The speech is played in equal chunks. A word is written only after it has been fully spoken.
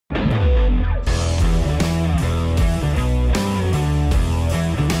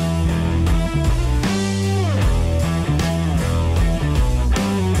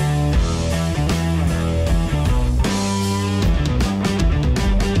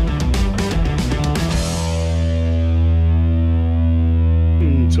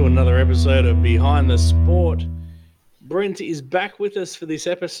to another episode of Behind the Sport. Brent is back with us for this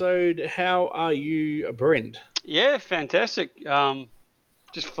episode. How are you, Brent? Yeah, fantastic.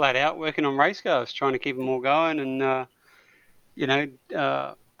 Just flat out working on race cars, trying to keep them all going and,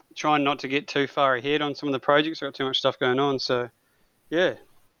 trying not to get too far ahead on some of the projects. I've got too much stuff going on. So, yeah.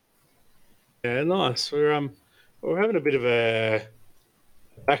 Yeah, nice. We're having a bit of a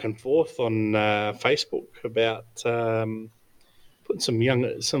back and forth on Facebook about putting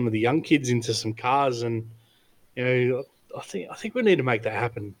some of the young kids into some cars, and I think we need to make that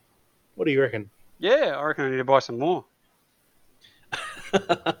happen. What do you reckon? Yeah, I reckon I need to buy some more.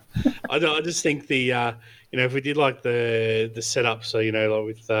 I just think if we did like the setup, so like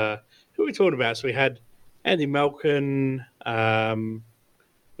with who are we talking about? So we had Andy Malkin,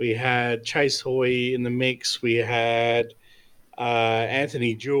 we had Chase Hoy in the mix, we had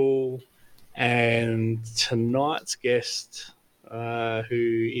Anthony Jewell, and tonight's guest,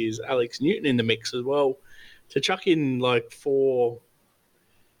 who is Alex Newton, in the mix as well, to chuck in like 4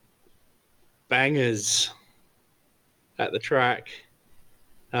 bangers at the track.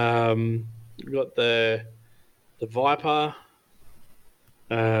 We've got the Viper,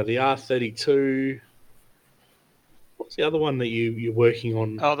 the R32. What's the other one that you're working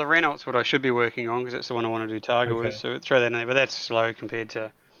on? Oh, the Renault's what I should be working on because that's the one I want to do Targa with. So throw that in there, but that's slow compared to,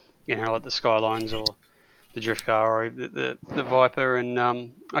 like the Skylines or the drift car or the Viper. And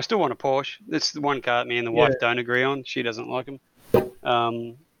I still want a Porsche. That's the one car me and the wife don't agree on. She doesn't like them.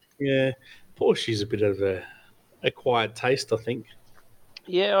 Yeah, Porsche is a bit of a quiet taste, I think.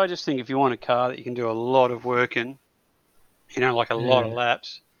 Yeah, I just think if you want a car that you can do a lot of work in, like a lot of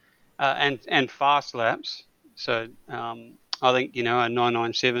laps, and fast laps. So I think a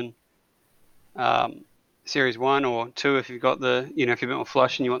 997 Series 1 or 2 if you've got if you're a bit more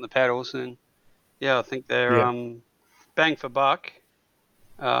flush and you want the paddles, then I think they're bang for buck.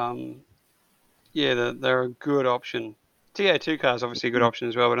 They're a good option. TA2 cars obviously a good option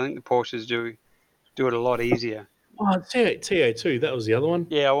as well, but I think the Porsches do it a lot easier. Oh, TA2, that was the other one.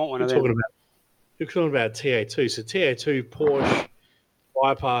 Yeah, I want one of them. You're talking about TA2. So TA2, Porsche,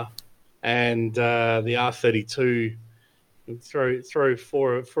 Viper, and the R32. Throw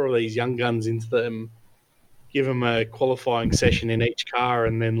four of these young guns into them, give them a qualifying session in each car,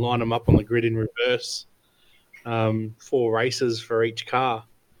 and then line them up on the grid in reverse. 4 races for each car,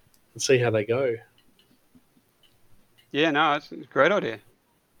 and see how they go. Yeah, no, it's a great idea.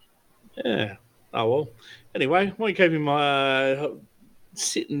 Yeah. Oh, well. Anyway, won't keep him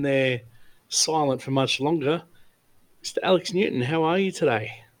sitting there silent for much longer. Mr. Alex Newton, how are you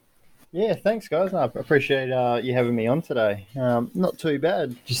today? Yeah, thanks, guys. I appreciate you having me on today. Not too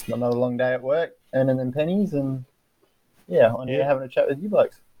bad. Just another long day at work, earning them pennies, and on here having a chat with you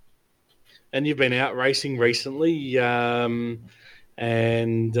blokes. And you've been out racing recently, how'd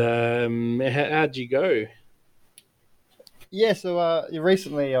you go? Yeah, so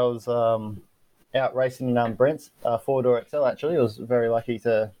recently I was out racing in Brent's 4-door XL, actually. I was very lucky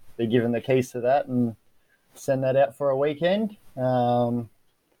to be given the keys to that and send that out for a weekend.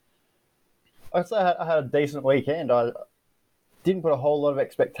 I'd say I had a decent weekend. I didn't put a whole lot of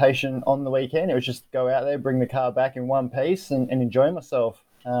expectation on the weekend. It was just go out there, bring the car back in one piece and enjoy myself.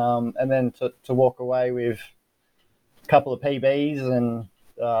 And then to walk away with a couple of PBs and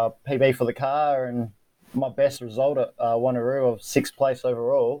PB for the car and my best result at Wanneroo of 6th place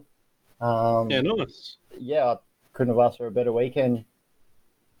overall. Nice. Yeah, I couldn't have asked for a better weekend.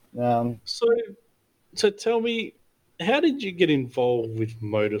 So tell me, how did you get involved with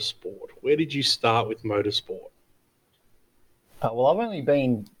motorsport? Where did you start with motorsport? Well, I've only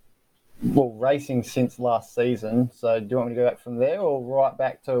been racing since last season. So do you want me to go back from there or right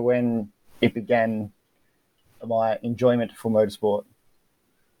back to when it began my enjoyment for motorsport?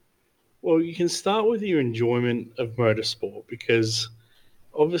 Well, you can start with your enjoyment of motorsport because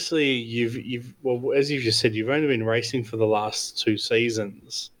obviously as you've just said, you've only been racing for the last 2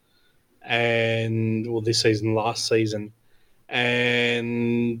 seasons. This season, last season,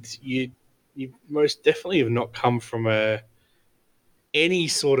 and you most definitely have not come from any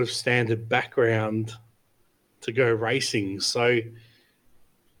sort of standard background to go racing. So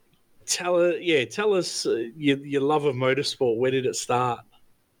tell us your love of motorsport. Where did it start?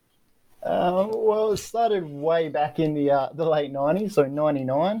 Well, it started way back in the late 90s, so in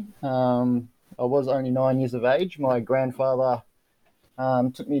 99. I was only 9 years of age. My grandfather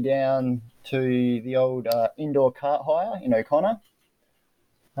took me down to the old indoor kart hire in O'Connor.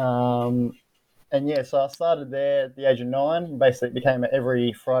 So I started there at the age of 9. Basically, it became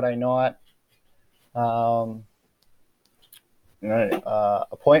every Friday night.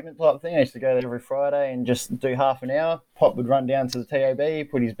 appointment type thing. I used to go there every Friday and just do half an hour. Pop would run down to the TAB,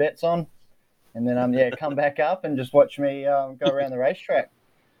 put his bets on, and then come back up and just watch me go around the racetrack.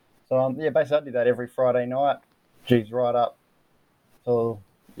 So basically I did that every Friday night. Geez, right up till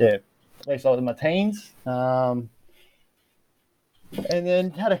at least I was in my teens. And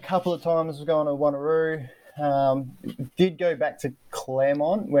then had a couple of times going to Wanneroo. Did go back to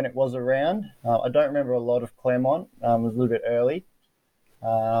Claremont when it was around. I don't remember a lot of Claremont. It was a little bit early.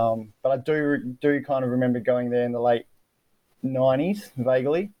 But I do kind of remember going there in the late 90s,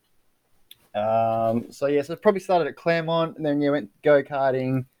 vaguely. So probably started at Claremont and then went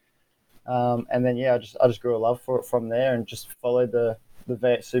go-karting. And then, I just grew a love for it from there and just followed the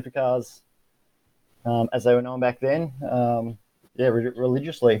V8 supercars as they were known back then.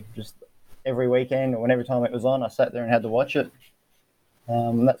 Religiously, just every weekend or whenever time it was on, I sat there and had to watch it.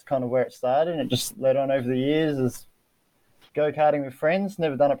 And that's kind of where it started, and it just led on over the years as go-karting with friends.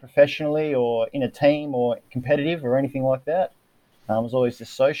 Never done it professionally or in a team or competitive or anything like that. It was always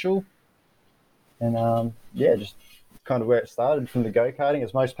just social. And just kind of where it started from the go-karting,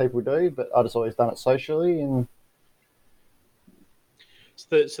 as most people do, but I just always done it socially. And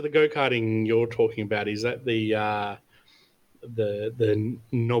so the go-karting you're talking about, is that the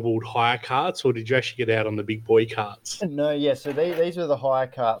knobbled hire carts, or did you actually get out on the big boy carts? No, so these were the hire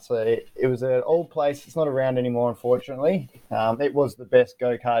carts. So it was an old place. It's not around anymore, unfortunately. It was the best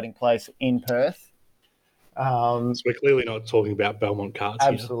go-karting place in Perth. So we're clearly not talking about Belmont carts.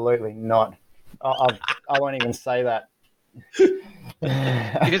 Absolutely not. I won't even say that.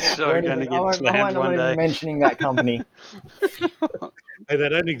 It's so going to get slammed one day. I'm not even mentioning that company. Hey, they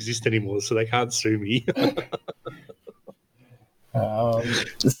don't exist anymore, so they can't sue me.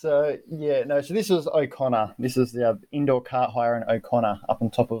 So this was O'Connor. This is the indoor kart hire in O'Connor up on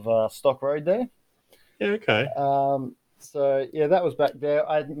top of Stock Road there. Yeah, okay. That was back there.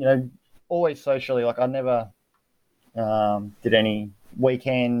 I always socially, like I never did any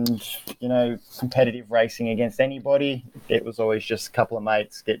weekend competitive racing against anybody. It was always just a couple of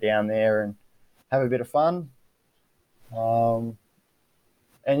mates get down there and have a bit of fun. And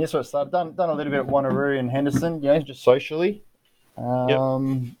that's what I started. Done a little bit at Wanneroo and Henderson, just socially.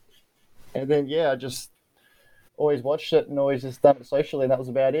 And then I just always watched it and always just done it socially, and that was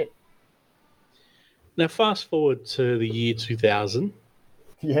about it. Now fast forward to the year 2000.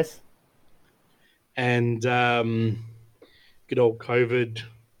 Yes. And good old COVID,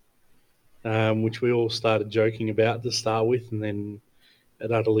 which we all started joking about to start with, and then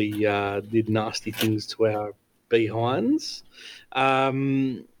it utterly did nasty things to our behinds.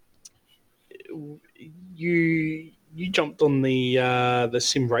 You jumped on the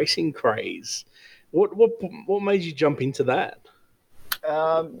sim racing craze. What made you jump into that?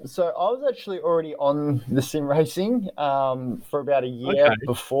 So I was actually already on the sim racing for about a year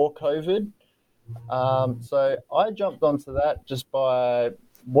before COVID. So I jumped onto that just by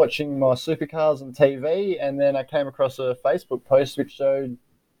watching my supercars on TV, and then I came across a Facebook post which showed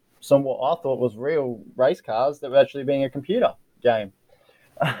some what I thought was real race cars that were actually being a computer game.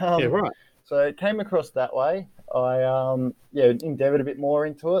 Right. So it came across that way. I endeavoured a bit more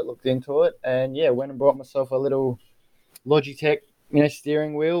into it, looked into it, and went and bought myself a little Logitech,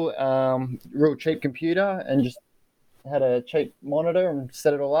 steering wheel, real cheap computer, and just had a cheap monitor and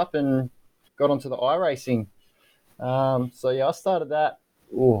set it all up and got onto the iRacing. I started that.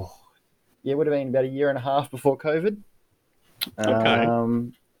 It would have been about a year and a half before COVID.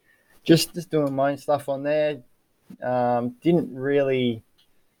 Okay. Just doing my own stuff on there. Didn't really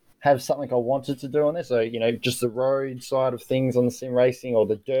have something I wanted to do on there. So, just the road side of things on the sim racing, or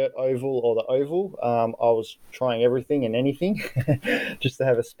the dirt oval or the oval. I was trying everything and anything just to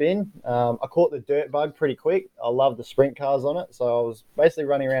have a spin. I caught the dirt bug pretty quick. I love the sprint cars on it. So I was basically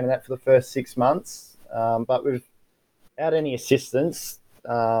running around in that for the first 6 months. But without any assistance,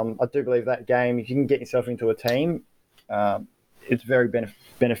 I do believe that game, if you can get yourself into a team, it's very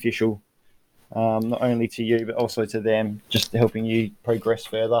beneficial. Not only to you, but also to them, just helping you progress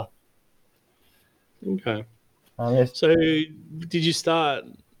further. Okay. Yes. So, did you start?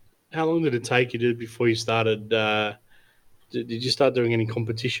 How long did it take you before you started? Did you start doing any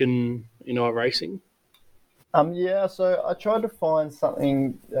competition in iRacing? So I tried to find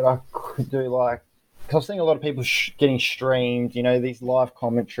something that I could do, like, because I was seeing a lot of people getting streamed, these live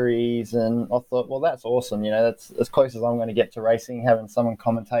commentaries, and I thought, well, that's awesome. That's as close as I'm going to get to racing, having someone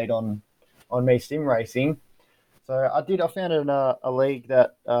commentate on me sim racing. So I found a league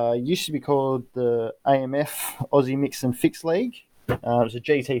that used to be called the AMF Aussie Mix and Fix League. It was a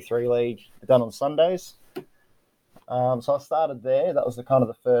GT3 league done on Sundays. So I started there. That was the kind of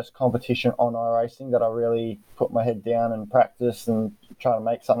the first competition on iRacing that I really put my head down and practiced and try to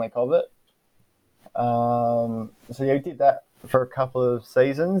make something of it. So yeah, we did that for a couple of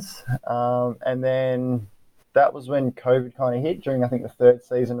seasons, and then that was when COVID kind of hit during, I think, the third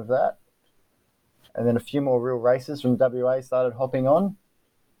season of that. And then a few more real races from WA started hopping on.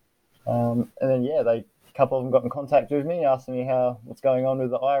 And then, yeah, a couple of them got in contact with me, asking me what's going on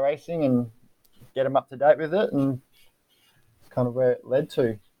with the iRacing and get them up to date with it, and kind of where it led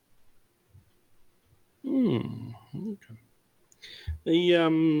to. Okay.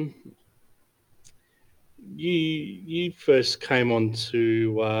 The you first came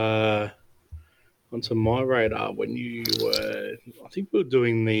onto my radar when you were, I think we were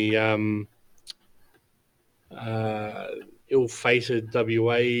doing the ill-fated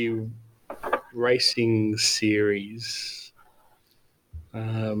WA racing series.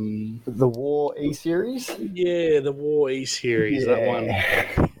 The War E series? Yeah, the War E series, that one.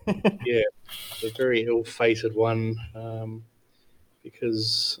 Yeah, the very ill-fated one,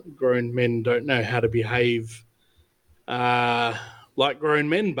 because grown men don't know how to behave like grown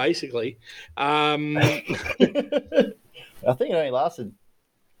men, basically. I think it only lasted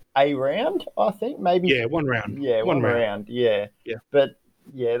a round, I think, maybe. Yeah, one round. Yeah, one round. Yeah. Yeah. But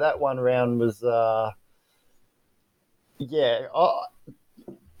yeah, that one round was I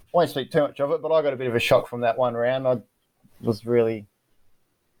won't speak too much of it, but I got a bit of a shock from that one round. I was really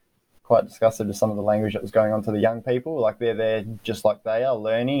quite disgusted with some of the language that was going on to the young people. Like, they're there just like they are,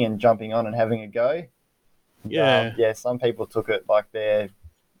 learning and jumping on and having a go. Yeah. Some people took it like they're,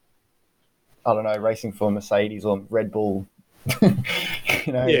 I don't know, racing for Mercedes or Red Bull.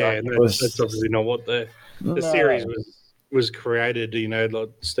 Yeah, that's obviously not what the series was created. Like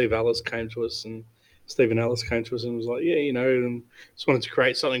Stephen Ellis came to us and was like, and just wanted to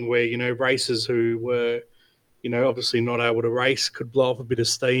create something where, racers who were, obviously not able to race could blow off a bit of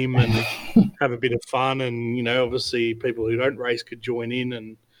steam and have a bit of fun. And, obviously people who don't race could join in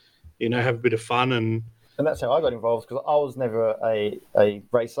and, have a bit of fun. And that's how I got involved, because I was never a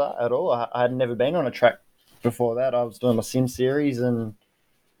racer at all. I had never been on a track before that. I was doing my sim series, and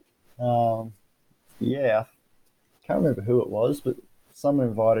I can't remember who it was, but someone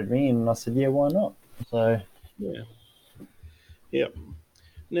invited me, and I said, yeah, why not? So yeah.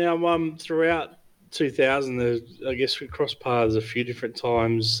 Now, throughout 2000, I guess we crossed paths a few different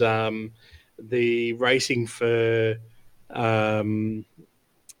times. The racing for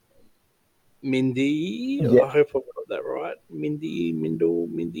Mindy, I hope I got that right. Mindy.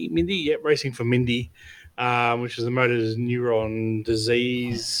 Yeah, racing for Mindy, which is the motor neuron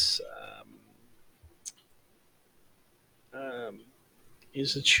disease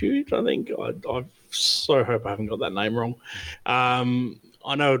institute. I think I so hope I haven't got that name wrong. I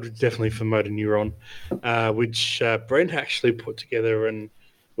know it was definitely for motor neuron, which Brent actually put together and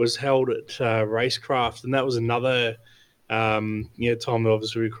was held at Racecraft, and that was another time that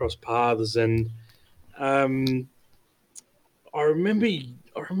obviously we crossed paths. And I remember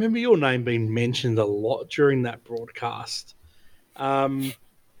your name being mentioned a lot during that broadcast. Do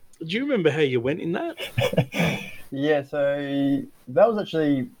you remember how you went in that? Yeah, so that was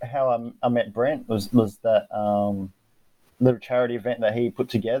actually how I met Brent, was that little charity event that he put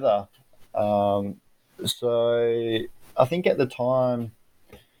together. So I think at the time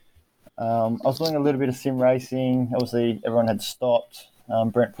I was doing a little bit of sim racing. Obviously, everyone had stopped.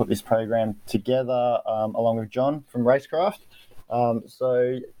 Brent put this program together along with John from Racecraft.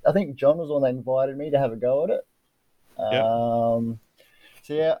 So I think John was the one that invited me to have a go at it. So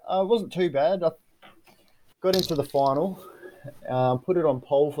yeah, it wasn't too bad. I got into the final, put it on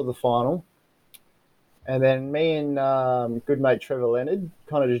pole for the final, and then me and good mate Trevor Leonard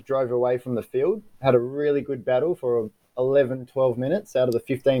kind of just drove away from the field, had a really good battle for 11, 12 minutes out of the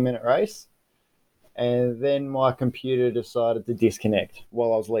 15-minute race, and then my computer decided to disconnect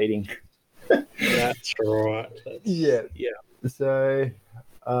while I was leading. That's right. Yeah. So,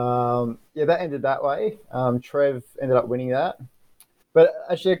 that ended that way. Trev ended up winning that. But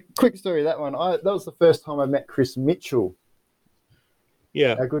actually, a quick story of that one. That was the first time I met Chris Mitchell.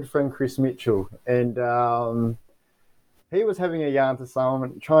 Yeah. Our good friend Chris Mitchell. And he was having a yarn to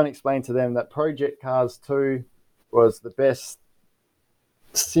someone, trying to explain to them that Project Cars 2 was the best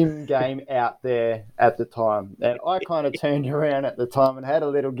sim game out there at the time. And I kind of turned around at the time and had a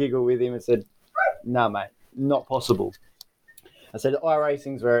little giggle with him and said, "Nah, mate, not possible." I said,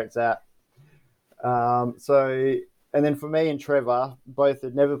 iRacing's where it's at. And then for me and Trevor, both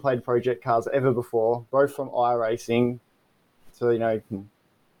had never played Project Cars ever before, both from iRacing. So,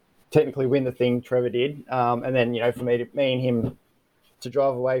 technically win the thing, Trevor did. And then, for me and him to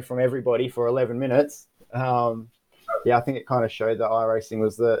drive away from everybody for 11 minutes. yeah, I think it kind of showed that iRacing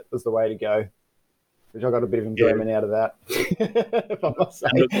was the way to go, which I got a bit of enjoyment out of that. If I must say.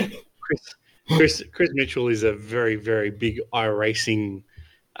 Chris Mitchell is a very, very big iRacing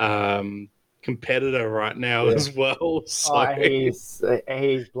competitor right now as well. So he's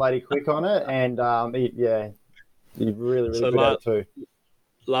bloody quick on it, and he's really good at it too.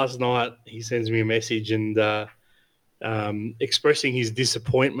 Last night he sends me a message and expressing his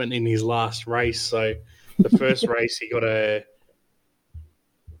disappointment in his last race. So the first race he got I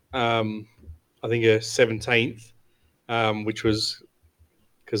think a 17th, which was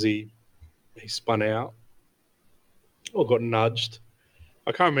because he spun out or got nudged.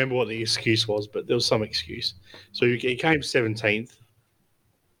 I can't remember what the excuse was, but there was some excuse. So he came 17th.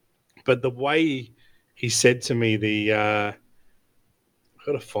 But the way he said to me, I've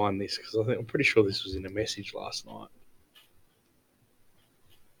got to find this because I'm pretty sure this was in a message last night.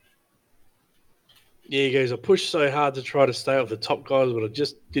 Yeah, he goes, I pushed so hard to try to stay off the top guys, but I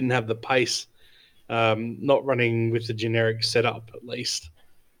just didn't have the pace. Not running with the generic setup, at least.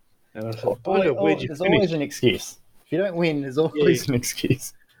 And I thought, where'd you there's finish? always an excuse. If you don't win, there's always an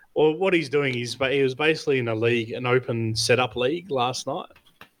excuse. Well, what he's doing is, he was basically in an open setup league last night.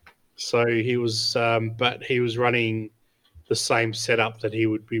 So he was, but he was running the same setup that he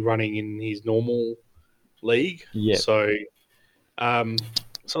would be running in his normal league. Yeah. So I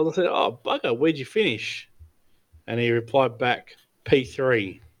said, "Oh, bugger, where'd you finish?" And he replied back,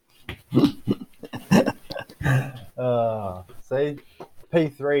 P3. See,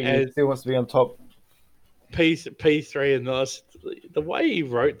 P3 he still wants to be on top. P3, and the way he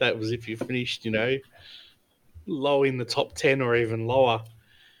wrote that was if you finished, low in the top 10 or even lower.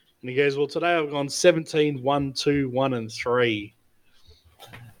 And he goes, well, today I've gone 17, 1, 2, 1, and 3.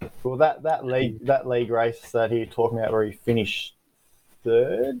 Well, that league race that he was talking about where he finished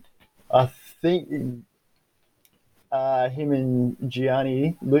third, I think him and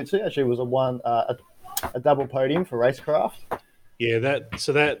Gianni Luzzi actually was a double podium for Racecraft. Yeah,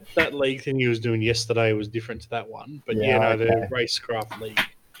 that league thing he was doing yesterday was different to that one. But the Racecraft league,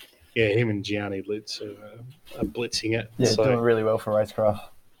 yeah, him and Gianni Lutz are blitzing it. Yeah, doing really well for Racecraft.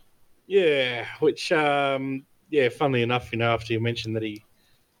 Yeah, which, funnily enough, after you mentioned that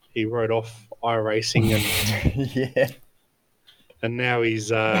he wrote off iRacing and yeah, and now he's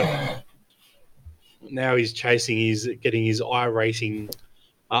getting his iRacing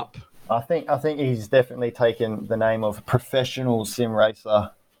up. I think he's definitely taken the name of professional sim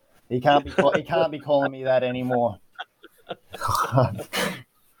racer. He can't be calling me that anymore.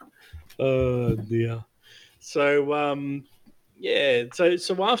 Oh dear. So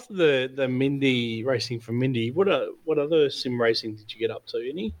so after the Mindy racing for Mindy, what other sim racing did you get up to?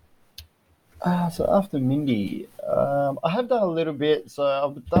 Any? So after Mindy, I have done a little bit. So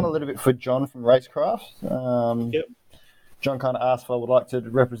I've done a little bit for John from Racecraft. Yep. John kind of asked if I would like to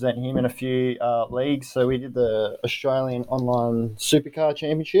represent him in a few leagues. So we did the Australian Online Supercar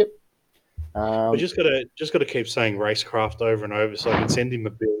Championship. We just gotta keep saying Racecraft over and over, so I can send him a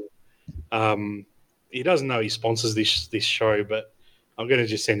bill. He doesn't know he sponsors this show, but I'm going to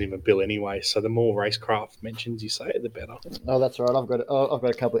just send him a bill anyway. So the more Racecraft mentions you say, the better. Oh, that's all right. I've got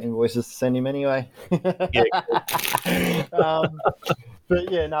a couple of invoices to send him anyway. Yeah. Cool.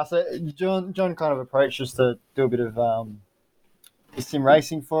 But yeah, so John kind of approached us to do a bit of sim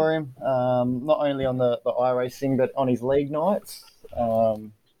racing for him, not only on the iRacing but on his league nights.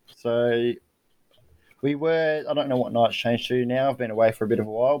 So we were, I don't know what night's changed to now. I've been away for a bit of a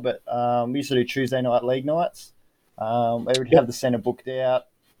while, but we used to do Tuesday night league nights. We would have the centre booked out.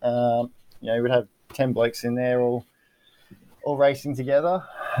 We'd have 10 blokes in there all racing together.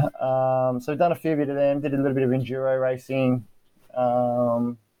 So we've done a fair bit of them, did a little bit of enduro racing.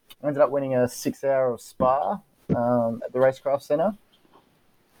 Ended up winning a 6 hour of Spa at the Racecraft Centre.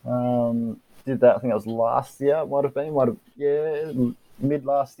 Did that, I think it was last year, mid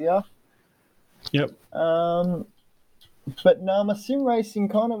last year. Yep. But no, my sim racing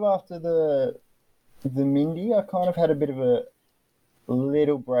kind of after the Mindy, I kind of had a bit of a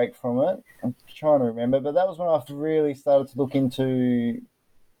little break from it. I'm trying to remember, but that was when I really started to look into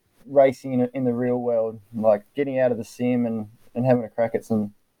racing in the real world, like getting out of the sim and having a crack at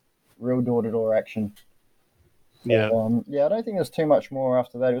some real door-to-door action. Yeah. So, I don't think there's too much more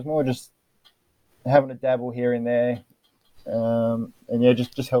after that. It was more just having a dabble here and there,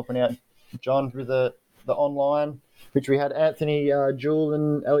 just helping out John with the online, which we had Anthony Jewell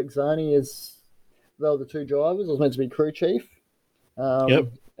and Alexani as they were the two drivers. I was meant to be crew chief.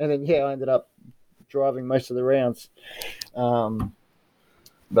 Yep. And then I ended up driving most of the rounds.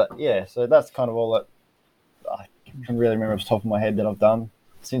 But yeah, so that's kind of all that I can really remember off the top of my head that I've done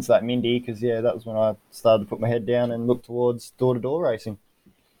since that Mindy, because that was when I started to put my head down and look towards door-to-door racing.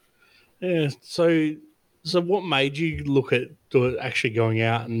 Yeah. So what made you look at actually going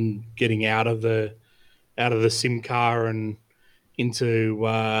out and getting out of the sim car and into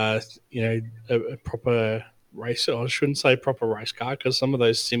a proper race? Or I shouldn't say proper race car, because some of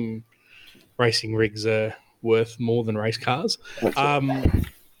those sim racing rigs are worth more than race cars.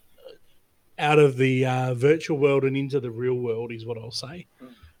 Out of the virtual world and into the real world is what I'll say.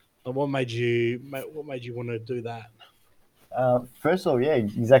 What made you want to do that? First of all,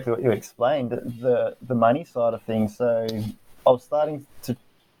 exactly what you explained, the money side of things. So I was starting to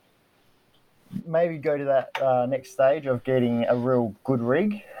maybe go to that next stage of getting a real good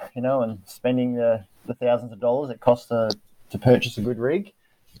rig, and spending the thousands of dollars it costs to purchase a good rig.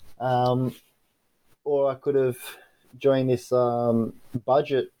 Or I could have joined this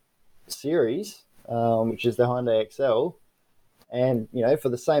budget series, which is the Hyundai Excel, and for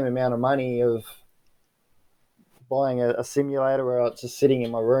the same amount of money of buying a simulator where it's just sitting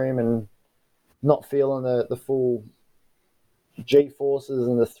in my room and not feeling the full G-forces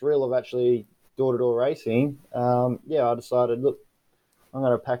and the thrill of actually door-to-door racing, I decided, look, I'm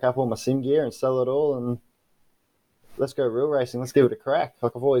going to pack up all my sim gear and sell it all, and let's go real racing. Let's give it a crack.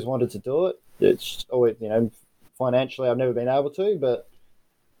 Like, I've always wanted to do it. It's always, financially I've never been able to, but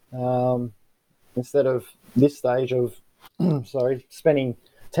instead of this stage of spending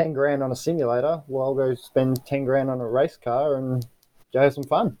 10 grand on a simulator, well, I'll go spend 10 grand on a race car and go have some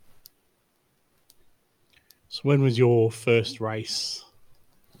fun. So when was your first race?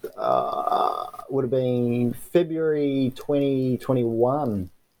 Would have been February 2021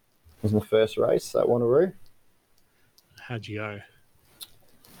 was my first race at Wanneroo. How'd you go?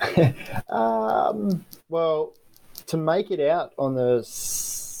 Well, to make it out on I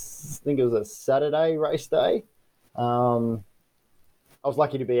think it was a Saturday race day, I was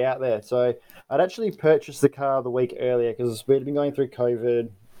lucky to be out there. So I'd actually purchased the car the week earlier because we'd been going through COVID,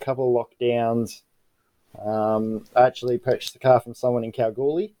 a couple of lockdowns. I actually purchased the car from someone in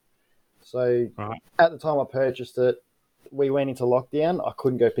Kalgoorlie. So At the time I purchased it, we went into lockdown. I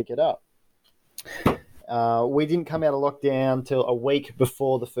couldn't go pick it up. We didn't come out of lockdown till a week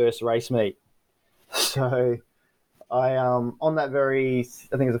before the first race meet. So I on that I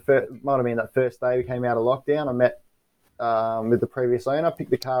think it was might have been that first day we came out of lockdown, I met with the previous owner,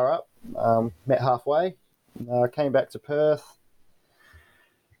 picked the car up, met halfway, came back to Perth,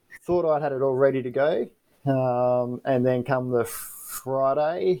 thought I'd had it all ready to go, and then come the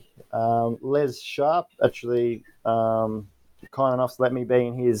Friday, Les Sharp actually kind enough to let me be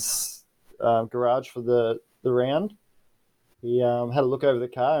in his garage for the round. He had a look over the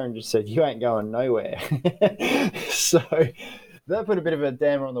car and just said, "You ain't going nowhere." So that put a bit of a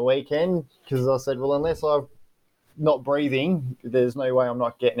damper on the weekend, because I said, well, unless I'm not breathing, there's no way I'm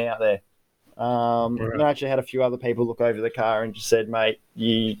not getting out there. And I actually had a few other people look over the car and just said, "Mate,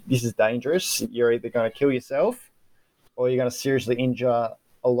 this is dangerous. You're either going to kill yourself or you're going to seriously injure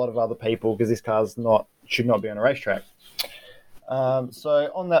a lot of other people, because this car should not be on a racetrack."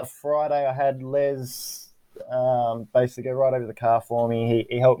 So on that Friday, I had Les basically go right over the car for me.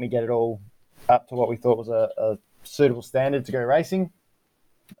 He helped me get it all up to what we thought was a suitable standard to go racing.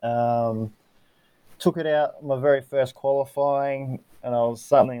 Took it out my very first qualifying, and I was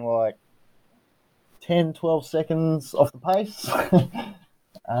something like 10, 12 seconds off the pace.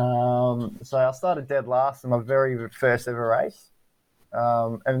 So I started dead last in my very first ever race.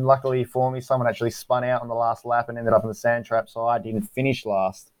 And luckily for me, someone actually spun out on the last lap and ended up in the sand trap, so I didn't finish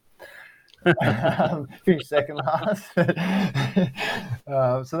last. Finished second last. So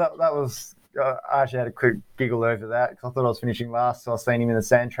that was... I actually had a quick giggle over that, because I thought I was finishing last, so I seen him in the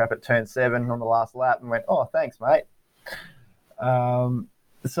sand trap at turn 7 on the last lap and went, "Oh, thanks, mate." So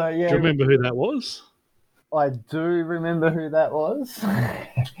yeah. Do you remember who that was? I do remember who that was.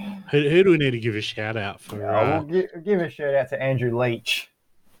 Who do we need to give a shout out for? We'll give a shout out to Andrew Leach.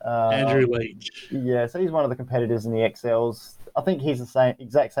 Andrew Leach. Yeah, so he's one of the competitors in the XLs. I think he's the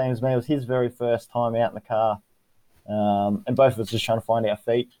exact same as me. It was his very first time out in the car. And both of us just trying to find our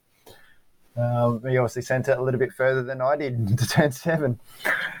feet. He obviously sent it a little bit further than I did to turn 7.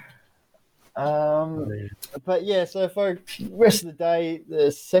 But yeah, so for the rest of the day,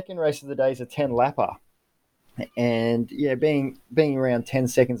 the second race of the day is a 10-lapper. And yeah, being around 10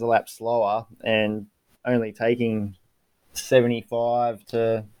 seconds a lap slower and only taking 75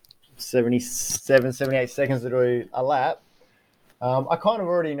 to 77, 78 seconds to do a lap, I kind of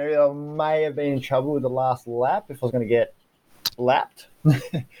already knew that I may have been in trouble with the last lap if I was going to get lapped.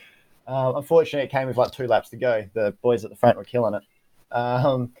 Unfortunately, it came with like 2 laps to go. The boys at the front were killing it.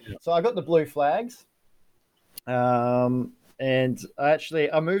 So I got the blue flags. And and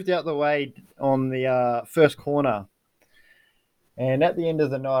I moved out the way on the first corner. And at the end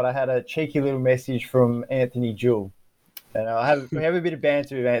of the night, I had a cheeky little message from Anthony Jewell. And we have a bit of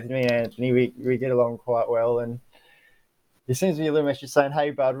banter with Anthony. Anthony, we get along quite well. And he sends me a little message saying,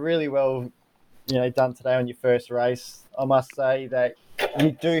 "Hey, bud, really well, done today on your first race. I must say that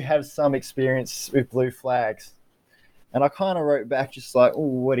you do have some experience with blue flags." And I kind of wrote back just like, "Oh,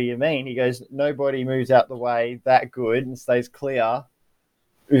 what do you mean?" He goes, "Nobody moves out the way that good and stays clear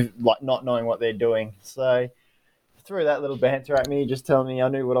with like not knowing what they're doing." So threw that little banter at me, just telling me I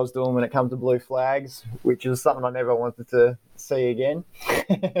knew what I was doing when it comes to blue flags, which is something I never wanted to see again.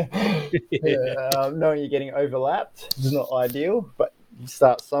 Knowing you're getting overlapped is not ideal, but you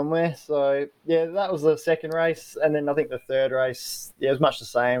start somewhere. So yeah, that was the second race, and then I think the third race, it was much the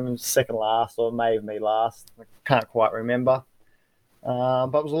same, second last or may have me last. I can't quite remember,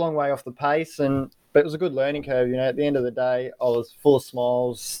 but it was a long way off the pace, but it was a good learning curve. At the end of the day, I was full of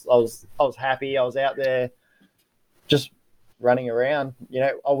smiles. I was happy. I was out there just running around.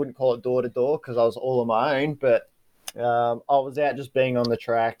 I wouldn't call it door to door because I was all on my own, but I was out just being on the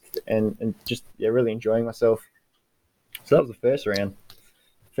track and just really enjoying myself. So that was the first round,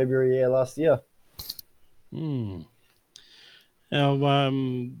 February last year. Now,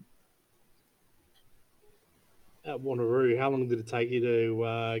 at Wanneroo, how long did it take you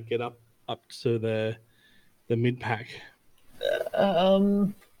to get up to the mid pack?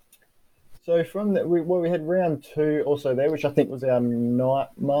 So from that, we had round 2 also there, which I think was our night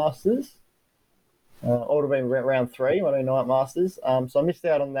masters. Or would have been round 3, my night masters. So I missed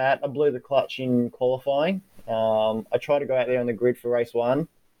out on that. I blew the clutch in qualifying. I tried to go out there on the grid for race 1.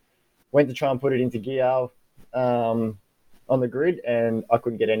 Went to try and put it into gear on the grid, and I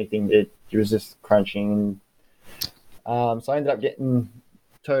couldn't get anything. It was just crunching. So I ended up getting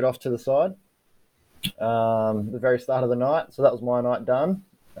towed off to the side the very start of the night. So that was my night done.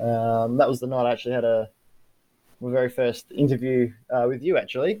 That was the night I actually had my very first interview with you,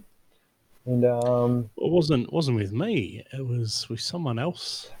 actually. And it wasn't with me. It was with someone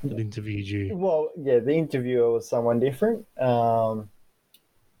else that interviewed you. Well, yeah, the interviewer was someone different. But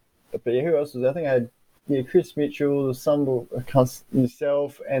yeah, who else was there? I think I had Chris Mitchell,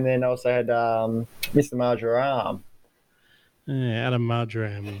 yourself, and then I also had Mr. Marjoram. Yeah, Adam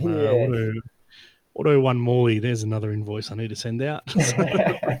Marjoram. Auto One Morley, there's another invoice I need to send out. So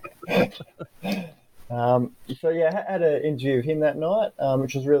yeah, I had an interview with him that night,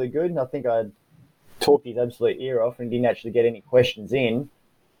 which was really good. And I think I'd talked his absolute ear off and didn't actually get any questions in.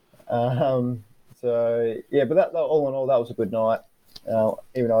 So yeah, but that all in all, that was a good night.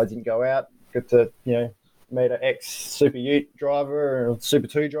 Even though I didn't go out, got to meet an ex Super Ute driver or Super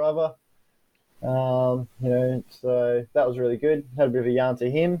 2 driver. So that was really good. Had a bit of a yarn to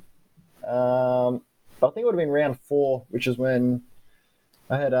him. But I think it would have been round 4, which is when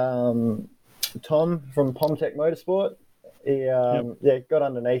I had Tom from Pomtech Motorsport. He got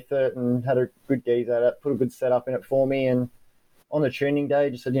underneath it and had a good gaze at it, put a good setup in it for me, and on the tuning day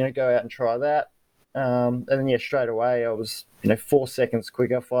just said, go out and try that. And then straight away I was 4 seconds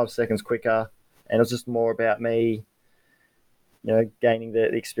quicker, 5 seconds quicker, and it was just more about me gaining the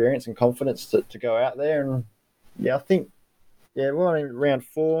experience and confidence to go out there. And I think we're in round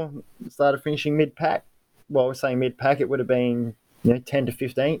 4, started finishing mid-pack. Well, we're saying mid-pack, it would have been 10 to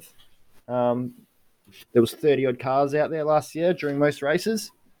 15th. There was 30-odd cars out there last year during most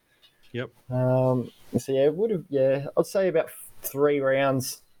races. Yep. So it would have, I'd say about 3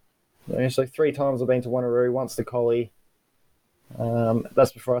 rounds. So 3 times I've been to Wanneroo, once to Collie.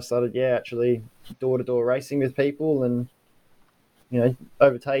 That's before I started, actually door-to-door racing with people and,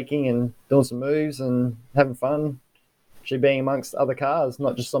 overtaking and doing some moves and having fun. Actually being amongst other cars,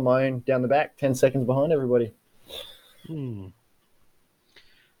 not just on my own down the back, 10 seconds behind everybody.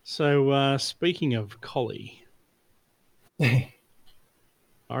 So speaking of Collie, I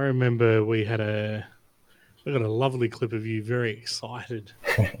remember we got a lovely clip of you very excited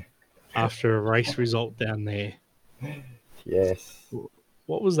after a race result down there. Yes.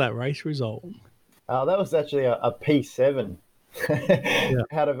 What was that race result? That was actually a P7.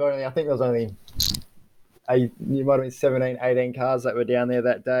 Out of only, I think there was only you might have been 17, 18 cars that were down there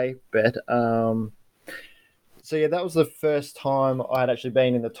that day. But so that was the first time I had actually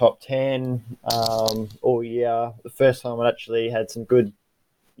been in the top 10 all year. The first time I actually had some good,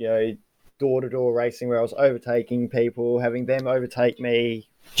 door-to-door racing where I was overtaking people, having them overtake me,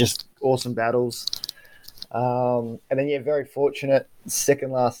 just awesome battles. And then, very fortunate,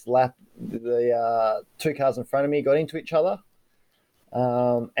 second last lap, the 2 cars in front of me got into each other.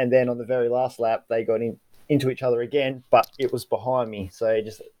 And then on the very last lap, they got into each other again, but it was behind me. So it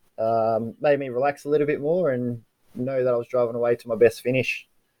just made me relax a little bit more and know that I was driving away to my best finish.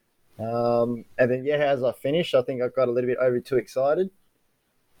 And then, as I finished, I think I got a little bit over too excited.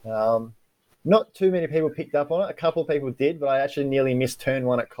 Not too many people picked up on it. A couple of people did, but I actually nearly missed turn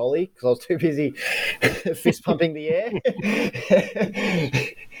 1 at Collie because I was too busy fist pumping the air.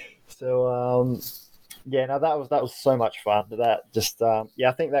 So, that was so much fun. That just, I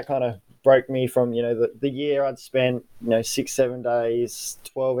think that kind of broke me from, the year I'd spent, 6-7 days,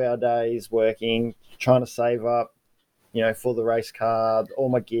 12-hour days working, trying to save up, for the race car, all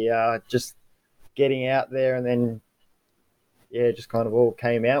my gear, just getting out there, and then, just kind of all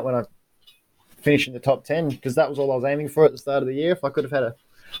came out when I finished in the top 10, because that was all I was aiming for at the start of the year. If I could have had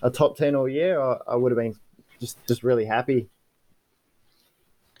a top 10 all year, I would have been just really happy.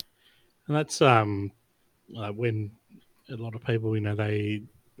 And that's when a lot of people,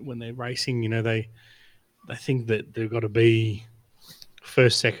 when they're racing, they think that they've got to be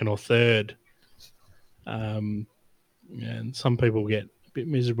first, second, or third. And some people get a bit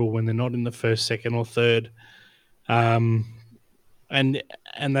miserable when they're not in the first, second, or third. And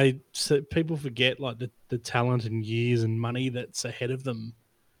people forget like the talent and years and money that's ahead of them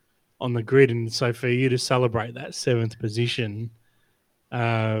on the grid. And so for you to celebrate that 7th position,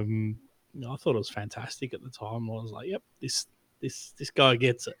 I thought it was fantastic at the time. I was like, yep, this guy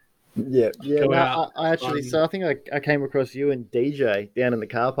gets it. Yeah. I actually, so I think I came across you and DJ down in the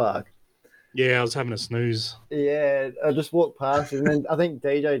car park. Yeah, I was having a snooze. Yeah, I just walked past, and then I think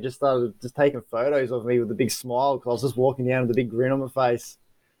DJ just started taking photos of me with a big smile because I was just walking down with a big grin on my face.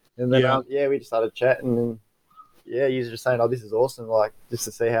 And then, we just started chatting, and you were just saying, "Oh, this is awesome!" Like just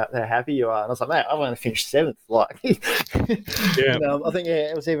to see how happy you are. And I was like, "Mate, I've only finished 7th." Like, yeah. And, I think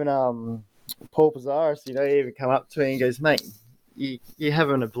it was even Paul Pizarro. He even come up to me and goes, "Mate, you're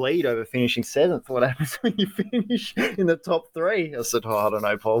having a bleed over finishing 7th. What happens when you finish in the top 3?" I said, I don't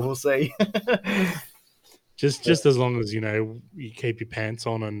know, Paul. We'll see. Just as long as you keep your pants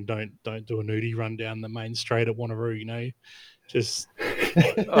on and don't do a nudie run down the main straight at Wanneroo. Just.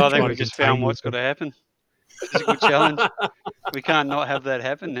 I think we just found what's got to happen. It's a good challenge. We can't not have that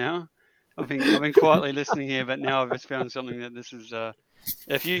happen now. I've been quietly listening here, but now I've just found something that this is.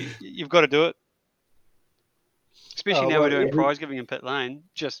 If you've got to do it. Especially now we're doing prize giving in pit lane,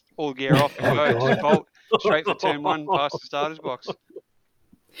 just all gear off and go, just bolt straight for turn 1 past the starter's box.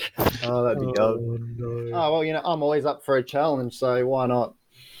 Oh, that'd be good. No. Oh, well, I'm always up for a challenge, so why not?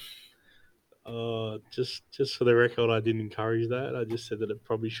 Just for the record, I didn't encourage that. I just said that it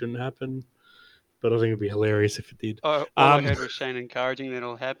probably shouldn't happen, but I think it'd be hilarious if it did. All I heard was Shane encouraging that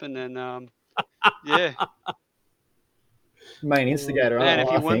it'll happen, and yeah. Main instigator. Man,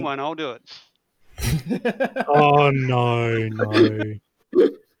 if you win one, I'll do it. Oh no! No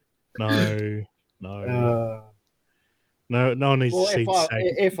one needs to see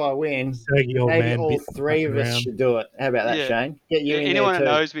if I win, maybe all 3 of us should do it. How about that, Shane? Get you in anyone there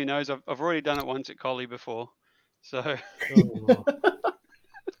that knows me knows I've already done it once at Collie before. So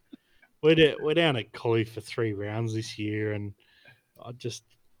we're down at Collie for 3 rounds this year, and I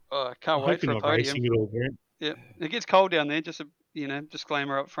can't wait for a podium. Yeah, it gets cold down there. Just a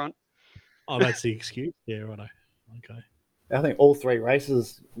disclaimer up front. Oh, that's the excuse. Yeah, righto. Okay. I think all 3 race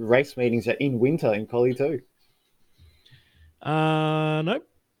meetings are in winter in Collie too. Nope.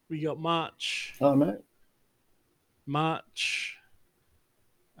 We got March. Oh no. March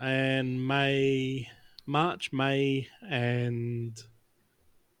and May. March, May, and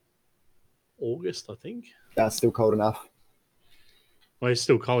August, I think. That's still cold enough. Well, it's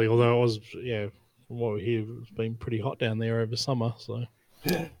still Collie, although it was, from what we hear, it's been pretty hot down there over summer. So,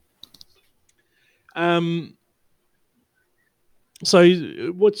 so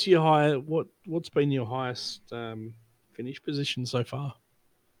what's your what's been your highest finish position so far?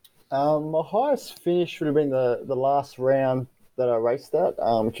 My highest finish would have been the last round that I raced at,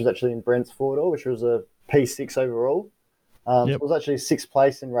 which was actually in Brent's Fordor, which was a P6 overall. So it was actually 6th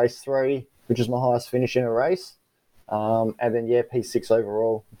place in race 3, which is my highest finish in a race. And then, P6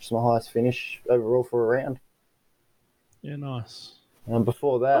 overall, which is my highest finish overall for a round. Yeah, nice.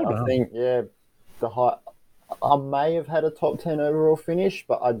 Before that, I think, I may have had a top 10 overall finish,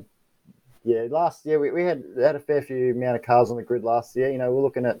 but last year we had a fair few amount of cars on the grid last year. We're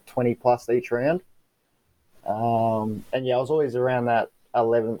looking at 20 plus each round. And I was always around that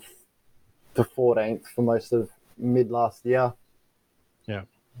 11th to 14th for most of mid last year. Yeah.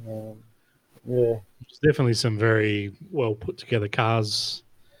 There's definitely some very well put together cars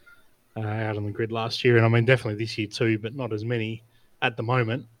out on the grid last year, and I mean definitely this year too, but not as many at the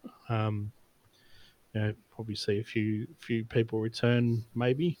moment. Probably see a few people return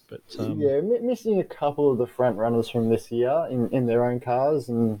maybe, but missing a couple of the front runners from this year in their own cars,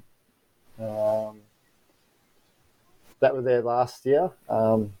 and that were there last year.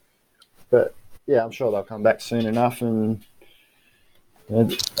 But yeah, I'm sure they'll come back soon enough. And when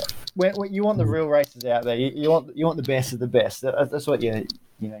you want the real races out there, you want the best of the best. That's what you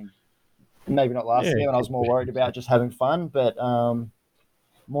know. Maybe not last year when I was more worried about just having fun, but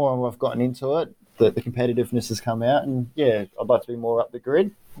more and I've gotten into it, the competitiveness has come out, and yeah, I'd like to be more up the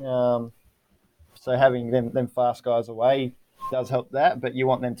grid. So having them fast guys away does help that, but you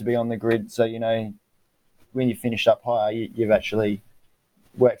want them to be on the grid, so when you finish up higher, you've actually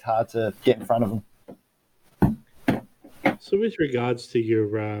worked hard to get in front of them. So, with regards to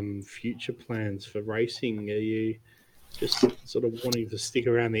your future plans for racing, are you just sort of wanting to stick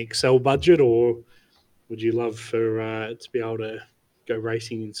around the Excel budget, or would you love for to be able to go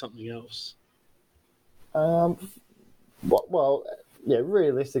racing in something else? Well, yeah,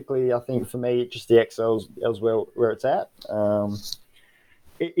 realistically, I think for me, just the XL's where it's at.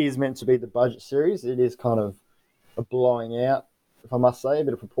 It is meant to be the budget series. It is kind of a blowing out, if I must say, a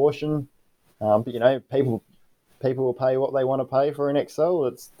bit of proportion. But people will pay what they want to pay for an XL.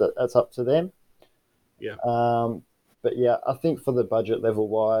 That's up to them. Yeah. But yeah, I think for the budget level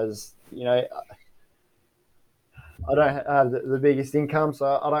wise, I don't have the biggest income,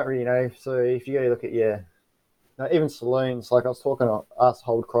 so I don't really know. So if you go look at even saloons, like I was talking to us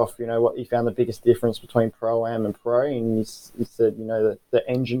Holdcroft, what he found the biggest difference between Pro-Am and Pro, and he said, the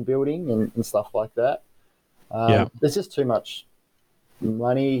engine building and stuff like that. There's just too much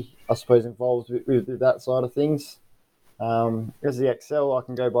money, I suppose, involved with that side of things. As the XL, I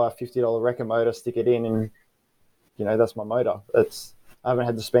can go buy a $50 Rekka motor, stick it in, and that's my motor. I haven't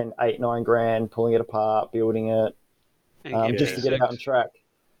had to spend $8-9 grand pulling it apart, building it, just to get it out on track.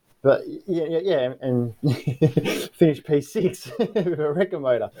 But yeah, and finish P6 with a Rekka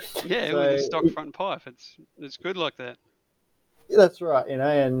motor. Yeah, with a stock front pipe, it's good like that. That's right,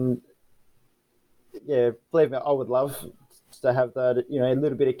 and yeah, believe me, I would love to have that. A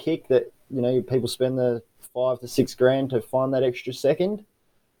little bit of kick that people spend the $5 to $6 grand to find that extra second.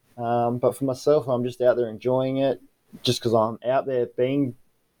 But for myself, I'm just out there enjoying it, just because I'm out there being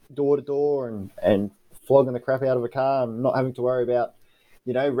door to door and flogging the crap out of a car and not having to worry about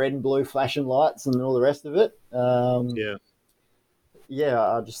red and blue flashing lights and all the rest of it. Yeah,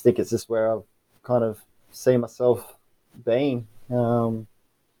 I just think it's just where I've kind of see myself being. It's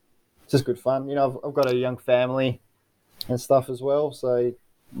just good fun. I've got a young family and stuff as well, so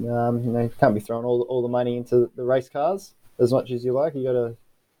you can't be throwing all the money into the race cars as much as you like. You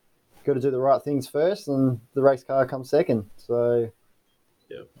got to do the right things first, and the race car comes second. So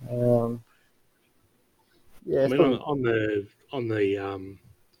yeah. Yeah, I mean, on the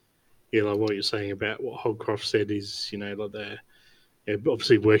like what you're saying about what Holdcroft said is, like they're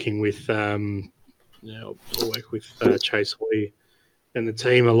obviously working with work with Chase Hoy and the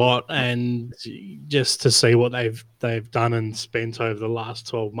team a lot, and just to see what they've done and spent over the last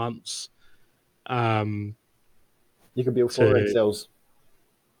 12 months. You could build 4 XLs.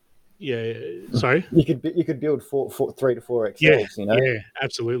 Yeah, sorry. You could build 3 to 4 XLs. Yeah,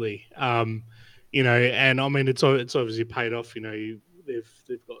 absolutely. And I mean, it's obviously paid off.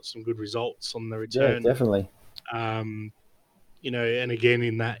 They've got some good results on the return. Yeah, definitely. And again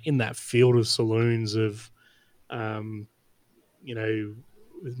in that field of saloons of,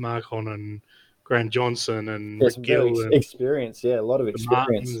 with Marcon and Grant Johnson and Rick Gill and experience. Yeah, a lot of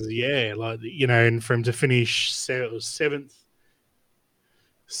experience. Martins, yeah, and for him to finish seventh,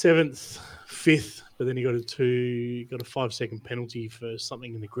 5th, but then he got a 5-second penalty for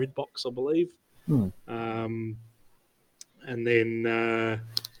something in the grid box, I believe. And then the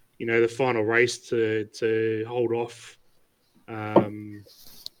final race to hold off. I'm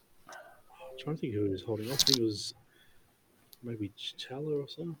trying to think who he was holding off. I think it was maybe Chichala or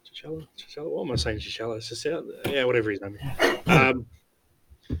something. Chichala. What am I saying? Chichala. Yeah, whatever his name is.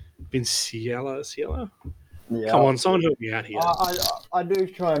 Been Ciala. Yeah. Come on, someone help me out here. I do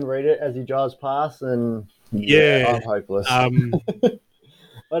try and read it as he drives past, and I'm hopeless. I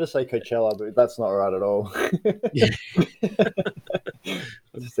just say Coachella, but that's not right at all.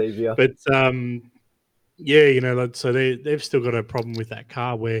 It's easier. But so they've still got a problem with that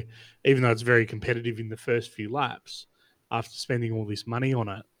car where, even though it's very competitive in the first few laps, after spending all this money on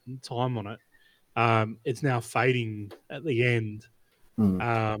it, and time on it, it's now fading at the end.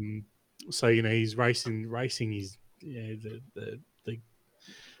 So he's racing his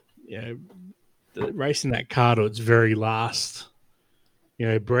racing that car to its very last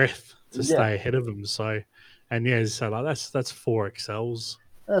breath to stay ahead of him. So that's 4 XLs.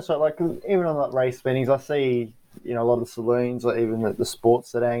 That's right. Like, even on that race spinnings, I see a lot of the saloons, or even the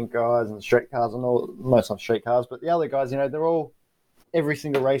sports sedan guys and the street cars, and all, most not street cars, but the other guys, they're all every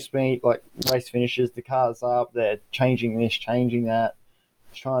single race meet, like race finishes, the car's up, they're changing this, changing that,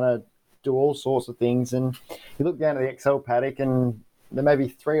 trying to do all sorts of things. And you look down at the XL paddock and there may be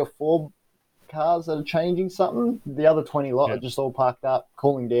 3 or 4 cars that are changing something. The other 20 lot are just all parked up,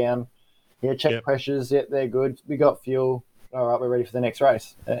 cooling down. Yeah, check pressures. Yep, they're good. We got fuel. All right, we're ready for the next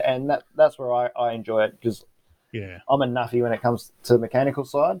race. And that's where I enjoy it, because I'm a nuffy when it comes to the mechanical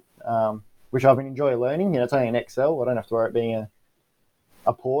side, which I've been enjoying learning. It's only an XL. I don't have to worry about being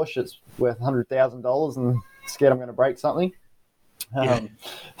a Porsche. It's worth $100,000 and scared I'm going to break something. So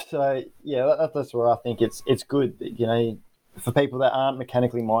that's where I think it's good. For people that aren't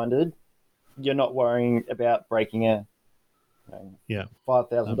mechanically minded, you're not worrying about breaking a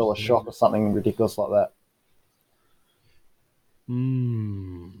 $5,000 shock or something ridiculous like that.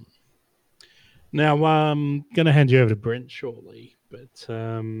 Now I'm going to hand you over to Brent shortly, but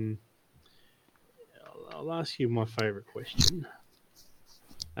I'll ask you my favourite question.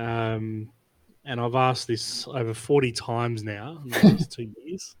 And I've asked this over 40 times now in the last 2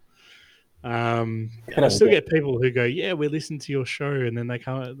 years. And I still get people who go, "Yeah, we listen to your show," and then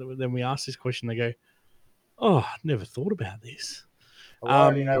then we ask this question, they go, "Oh, I never thought about this." Well, I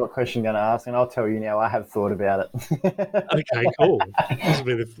already know what question you're going to ask, and I'll tell you now. I have thought about it. Okay, cool. This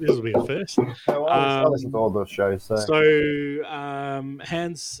will be a first. No, I listen to all those shows. So,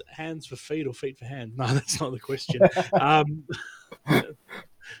 hands for feet or feet for hands? No, that's not the question.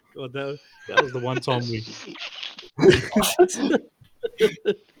 God, that was the one time we.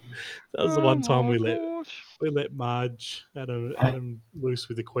 That was the one time we let Marge Adam loose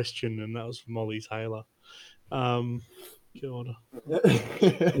with a question, and that was from Molly Taylor. God.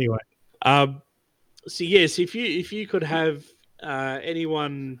 Anyway, so yes, if you could have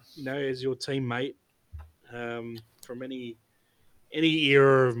anyone as your teammate from any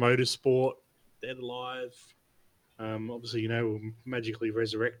era of motorsport, dead alive, obviously we'll magically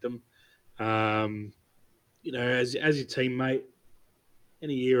resurrect them. As your teammate,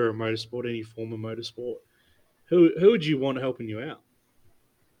 any era of motorsport, any form of motorsport, who would you want helping you out?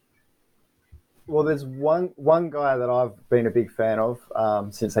 Well, there's one guy that I've been a big fan of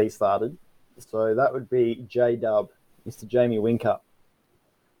since he started. So that would be J-Dub, Mr. Jamie Whincup.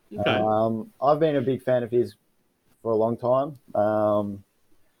 Okay. I've been a big fan of his for a long time. I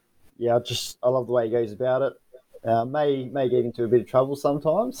love the way he goes about it. May get into a bit of trouble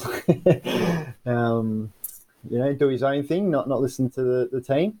sometimes. Do his own thing, not listen to the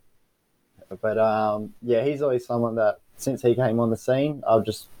team. But he's always someone that since he came on the scene, I've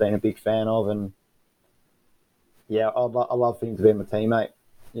just been a big fan of, and I love him to be my teammate.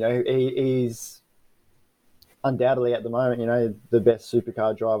 He's undoubtedly at the moment, the best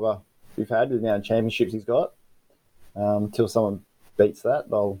supercar driver we've had with the amount of championships he's got. Until someone beats that,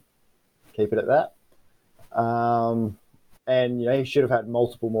 they'll keep it at that. And he should have had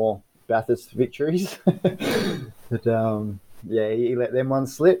multiple more Bathurst victories, but he let them one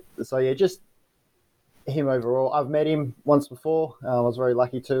slip. So just him overall. I've met him once before. I was very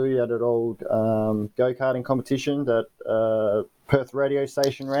lucky too. He had an old go-karting competition that Perth radio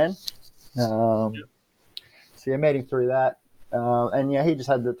station ran. So met him through that. And he just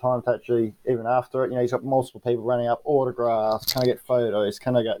had the time to actually, even after it, he's got multiple people running up autographs. Can I get photos?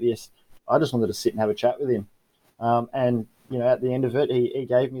 Can I get this? I just wanted to sit and have a chat with him. And at the end of it, he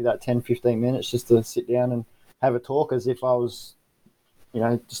gave me that 10, 15 minutes just to sit down and have a talk as if I was,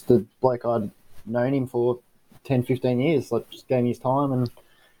 just the bloke I'd known him for 10, 15 years. Like, just gave me his time, and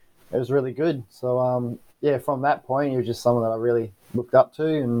it was really good. So, from that point, he was just someone that I really looked up to,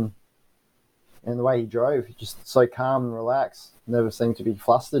 and the way he drove, just so calm and relaxed, never seemed to be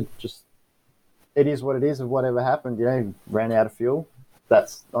flustered. Just, it is what it is of whatever happened. Ran out of fuel.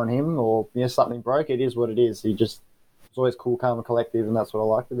 That's on him, or something broke. It is what it is. He just was always cool, calm, and collective, and that's what I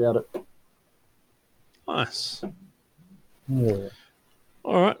liked about it. Nice. Yeah.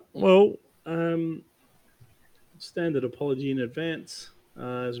 All right. Well, standard apology in advance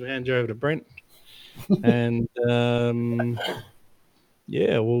as we hand you over to Brent, and we'll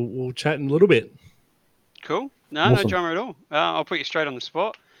chat in a little bit. Cool. No drama at all. I'll put you straight on the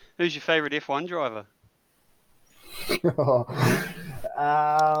spot. Who's your favourite F1 driver?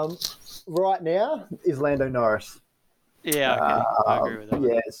 Right now is Lando Norris. Yeah, okay. I agree with that.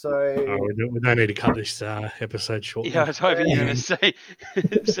 Yeah, so we don't need to cut this episode short. Yeah, I was hoping you were going to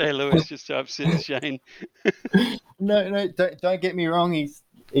say Lewis just to upset Shane. No, don't get me wrong. He's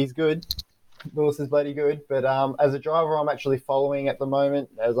good. Lewis is bloody good, but as a driver, I'm actually following at the moment,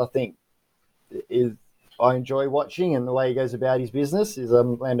 as I think I enjoy watching, and the way he goes about his business is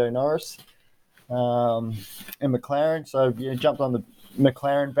Lando Norris. And McLaren, so jumped on the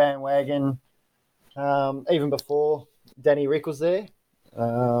McLaren bandwagon even before Danny Rick was there.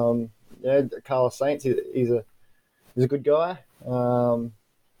 Carlos Sainz, he's a good guy.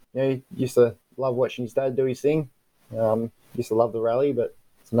 He used to love watching his dad do his thing. Used to love the rally, but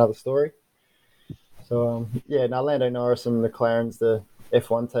it's another story. So, Lando Norris and McLaren's the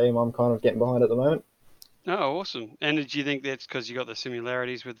F1 team I'm kind of getting behind at the moment. Oh, awesome. And did you think that's because you got the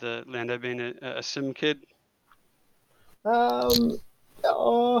similarities with the Lando being a sim kid? Yeah,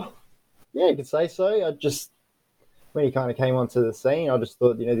 you could say so. When he kind of came onto the scene, I just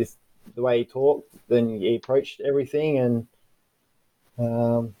thought, the way he talked, then he approached everything, and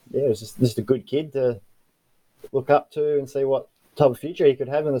it was just a good kid to look up to and see what type of future he could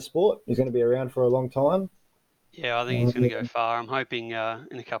have in the sport. He's going to be around for a long time. Yeah, I think he's going to go far. I'm hoping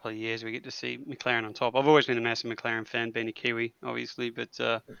in a couple of years we get to see McLaren on top. I've always been a massive McLaren fan, being a Kiwi, obviously, but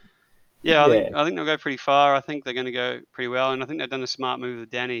I think they'll go pretty far. I think they're going to go pretty well, and I think they've done a smart move with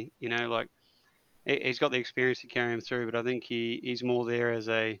Danny. He's got the experience to carry him through, but I think he's more there as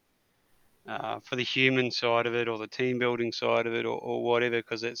for the human side of it, or the team building side of it, or whatever,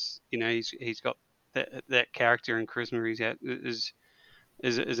 because it's he's got that character and charisma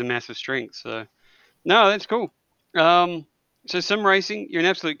is a massive strength. So no, that's cool. So sim racing, you're an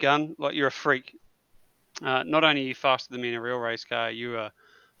absolute gun. Like, you're a freak. Not only are you faster than me in a real race car, you are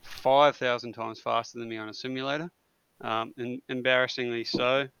 5,000 times faster than me on a simulator. Embarrassingly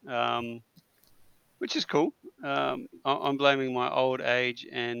so, which is cool. I'm blaming my old age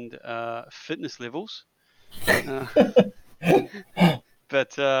and fitness levels. But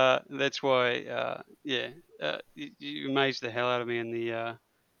that's why, you amazed the hell out of me in the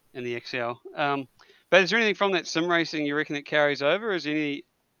XL. But is there anything from that sim racing you reckon that carries over? Is there any,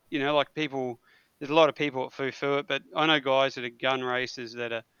 people, there's a lot of people at foo-foo it, but I know guys that are gun racers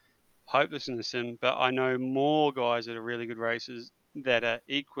that are hopeless in the sim, but I know more guys that are really good racers that are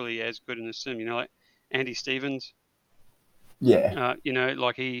equally as good in the sim, like Andy Stevens. Yeah. He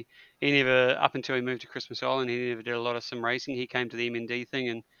never, up until he moved to Christmas Island, he never did a lot of sim racing. He came to the MND thing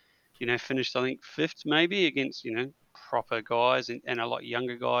and, finished, I think, 5th maybe against, proper guys and a lot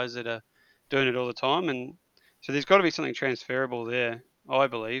younger guys that are doing it all the time. And so there's got to be something transferable there, I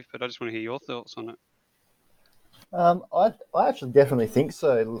believe, but I just want to hear your thoughts on it. I actually definitely think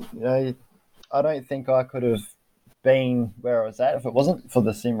so. I don't think I could have been where I was at if it wasn't for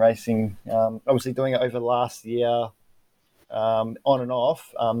the sim racing. Obviously, doing it over the last year, on and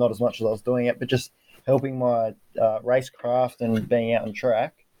off, not as much as I was doing it, but just helping my racecraft and being out on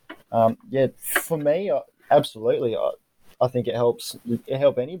track. For me, absolutely, I think it helps. It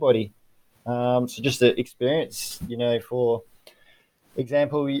help anybody. So just the experience, for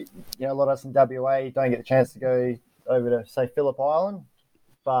example, a lot of us in WA don't get the chance to go over to, say, Phillip Island,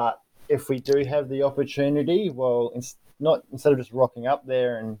 but if we do have the opportunity, well, instead of just rocking up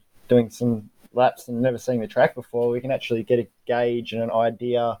there and doing some laps and never seeing the track before, we can actually get a gauge and an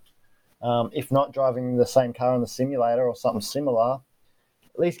idea. If not driving the same car in the simulator or something similar,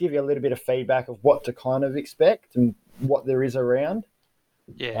 at least give you a little bit of feedback of what to kind of expect and what there is around.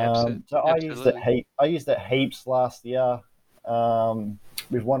 Yeah, absolutely. So I used that heaps last year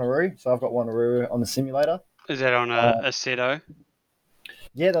with Wanneroo. So I've got Wanneroo on the simulator. Is that on a Assetto?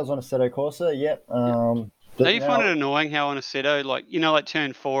 Yeah, that was on a Assetto Corsa. Yep. Don't you find it annoying how on a Assetto, like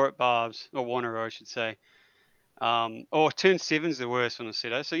turn 4 at Barb's, or Wanneroo, I should say, or turn 7's the worst on a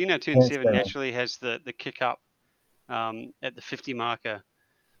Assetto. So turn 7 naturally has the kick up at the 50 marker.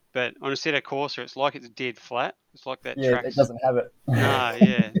 But on a Assetto Corsa, it's like it's dead flat. It's like that track. Yeah, it doesn't have it. No,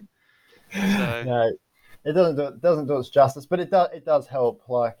 yeah. So, no, it doesn't do its justice, but it does help.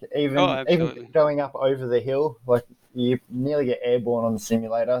 Like even going up over the hill, like you nearly get airborne on the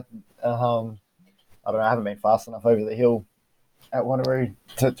simulator. I don't know. I haven't been fast enough over the hill at Wanneroo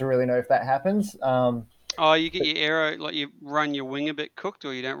to really know if that happens. You get your aero, like you run your wing a bit cooked,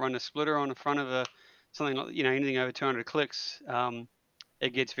 or you don't run a splitter on the front of something like anything over 200 clicks.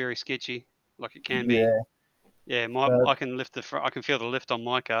 It gets very sketchy, like it can be. Yeah. I can lift I can feel the lift on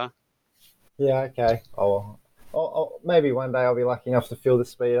my car. Yeah. Okay. Maybe one day I'll be lucky enough to feel the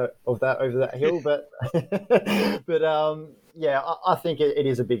speed of that over that hill, but I think it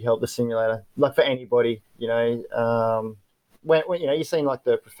is a big help, the simulator, like for anybody. When you've seen like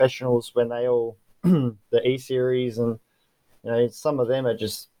the professionals when they all the E series, and some of them are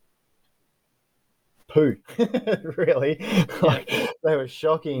just poo, really. They were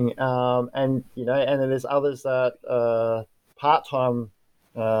shocking, and then there's others that part-time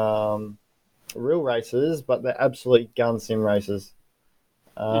real racers, but they're absolute gun sim racers,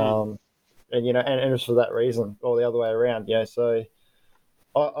 and it's for that reason, or the other way around. So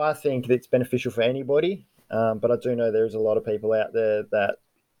I think it's beneficial for anybody, but I do know there's a lot of people out there that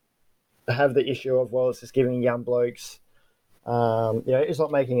have the issue of, well, it's just giving young blokes It's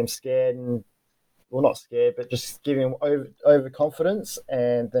not making them scared and well, not scared, but just giving them overconfidence,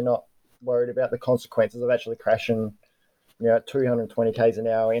 and they're not worried about the consequences of actually crashing, 220 k's an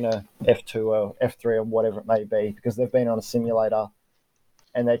hour in a F2 or F3 or whatever it may be, because they've been on a simulator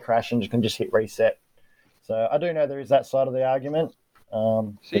and they crash and can just hit reset. So I do know there is that side of the argument.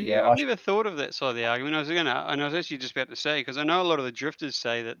 I've never thought of that side of the argument. I was actually just about to say, because I know a lot of the drifters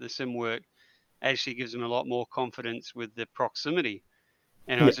say that the sim work actually gives them a lot more confidence with the proximity.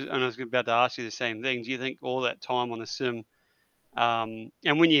 And I was about to ask you the same thing. Do you think all that time on the sim, and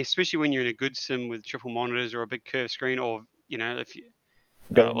especially when you're in a good sim with triple monitors or a big curved screen, or if you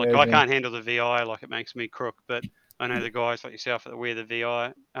I can't handle the VI, like it makes me crook, but I know the guys like yourself that wear the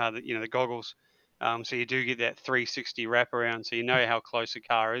VI, the goggles. So you do get that 360 wraparound, so you know how close a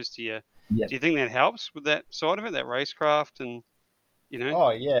car is to you. Yep. Do you think that helps with that side of it, that racecraft, and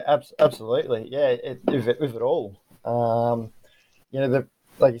Oh yeah, absolutely. Yeah, with it all.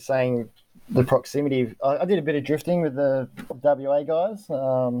 Like you're saying, the proximity. I did a bit of drifting with the WA guys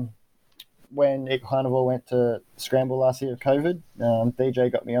when it kind of all went to scramble last year of COVID.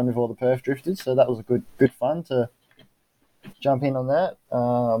 DJ got me on with all the Perth drifters, so that was a good fun to jump in on that.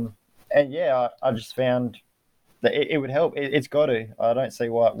 And yeah, I just found that it would help. It's got to. I don't see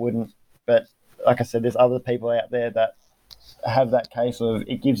why it wouldn't. But like I said, there's other people out there that have that case of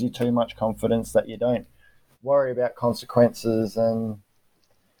it gives you too much confidence that you don't worry about consequences, and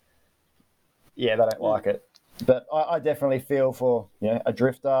yeah, they don't like it. But I definitely feel for a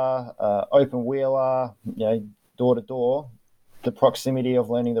drifter, open wheeler, door to door, the proximity of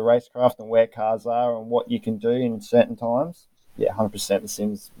learning the racecraft and where cars are and what you can do in certain times. Yeah, 100% the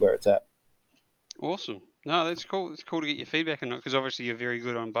sim's where it's at. Awesome. No, that's cool. It's cool to get your feedback on it, because obviously you're very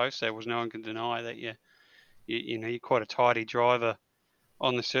good on both stables. No one can deny that you're quite a tidy driver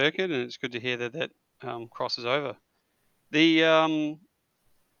on the circuit, and it's good to hear that crosses over. The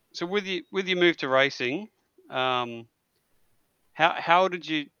so with your move to racing, how did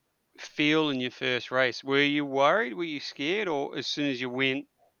you feel in your first race? Were you worried? Were you scared? Or as soon as you went,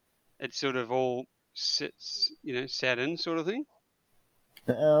 it sort of all sat in, sort of thing?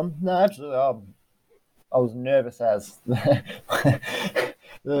 No, absolutely. I was nervous as I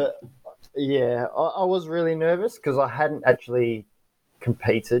was really nervous because I hadn't actually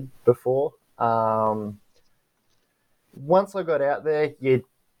competed before. Once I got out there, you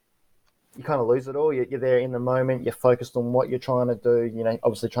kind of lose it all. You're there in the moment. You're focused on what you're trying to do.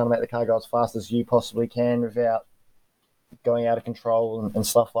 Obviously trying to make the car go as fast as you possibly can without going out of control and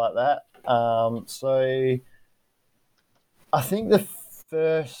stuff like that. So I think the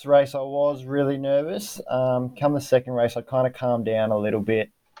first race I was really nervous. Come the second race, I kind of calmed down a little bit.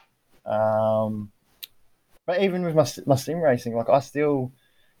 But even with my sim racing, like I still,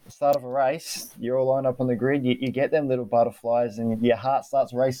 at the start of a race, you're all lined up on the grid, you get them little butterflies and your heart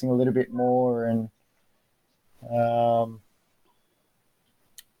starts racing a little bit more. And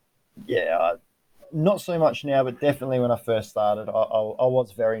not so much now, but definitely when I first started, I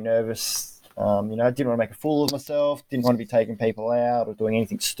was very nervous. I didn't want to make a fool of myself, didn't want to be taking people out or doing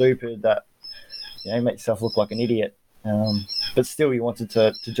anything stupid that, make yourself look like an idiot. But still, you wanted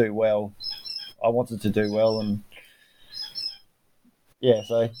to do well. I wanted to do well, and yeah,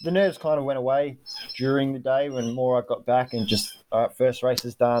 so the nerves kind of went away during the day when more I got back and just, all right, first race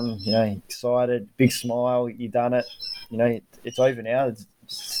is done, excited, big smile, you done it, it's over now. It's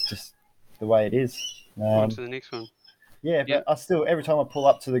just the way it is. On to the next one. Yeah, but I still, every time I pull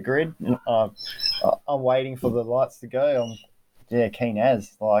up to the grid, I'm waiting for the lights to go. I'm keen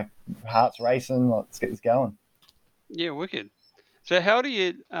as, like, heart's racing, let's get this going. Yeah, wicked. So how do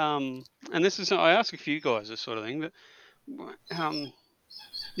you, and this is, I ask a few guys this sort of thing, but,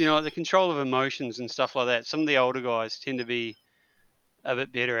 the control of emotions and stuff like that, some of the older guys tend to be a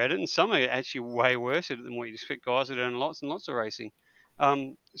bit better at it, and some are actually way worse at it than what you'd expect. Guys are doing lots and lots of racing.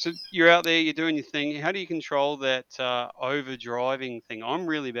 So you're out there, you're doing your thing. How do you control that over-driving thing? I'm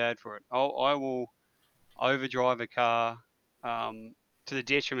really bad for it. I will overdrive a car to the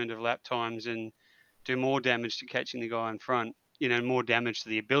detriment of lap times and do more damage to catching the guy in front, more damage to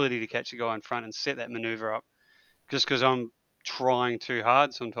the ability to catch the guy in front and set that maneuver up just because I'm trying too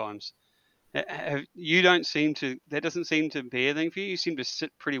hard sometimes. That doesn't seem to be anything for you. You seem to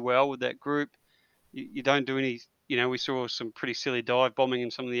sit pretty well with that group. You don't do any, we saw some pretty silly dive bombing in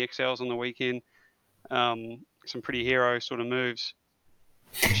some of the XLs on the weekend. Some pretty hero sort of moves,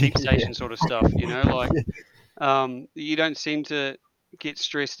 cheap station sort of stuff, you don't seem to get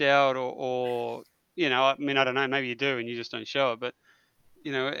stressed out or I don't know, maybe you do and you just don't show it, but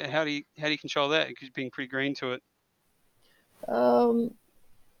how do you control that? Because being pretty green to it.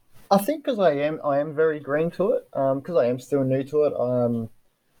 I think because I am very green to it. Because I am still new to it. I'm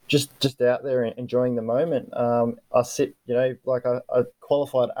just out there and enjoying the moment. I sit, like I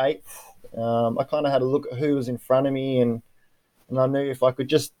qualified eighth. I kind of had a look at who was in front of me, and I knew if I could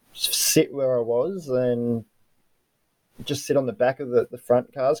just sit where I was and just sit on the back of the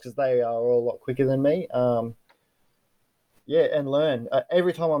front cars because they are all a lot quicker than me. Yeah, and learn.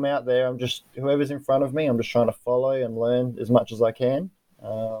 Every time I'm out there, I'm just whoever's in front of me. I'm just trying to follow and learn as much as I can.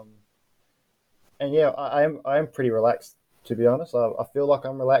 And yeah, I am pretty relaxed, to be honest. I feel like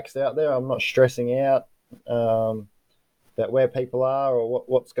I'm relaxed out there. I'm not stressing out that where people are or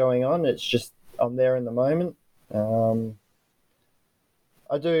what's going on. It's just I'm there in the moment. I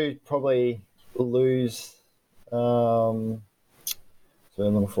do probably lose. So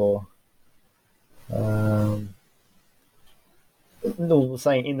I'm on the floor.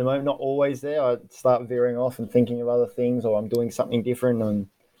 Saying in the moment, not always there. I start veering off and thinking of other things, or I'm doing something different, and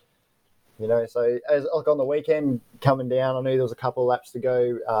So as like on the weekend coming down, I knew there was a couple of laps to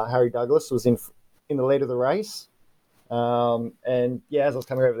go. Harry Douglas was in the lead of the race, and yeah, as I was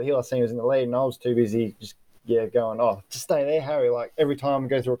coming over the hill, I seen he was in the lead, and I was too busy just going, oh, just stay there, Harry. Like every time I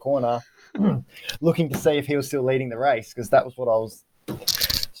go through a corner, looking to see if he was still leading the race because that was what I was.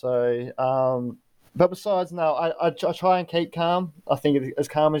 So, but besides, no, I try and keep calm. I think as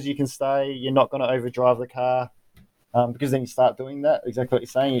calm as you can stay. You're not going to overdrive the car. Because then you start doing that, exactly what you're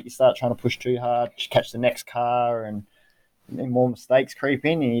saying. You start trying to push too hard, catch the next car, and more mistakes creep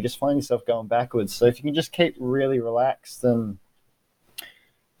in, and you just find yourself going backwards. So if you can just keep really relaxed and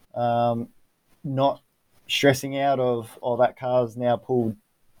not stressing out of, oh, that car's now pulled,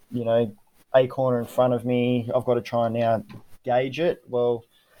 a corner in front of me. I've got to try and now gauge it. Well,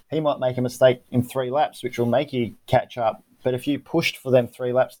 he might make a mistake in 3 laps, which will make you catch up. But if you pushed for them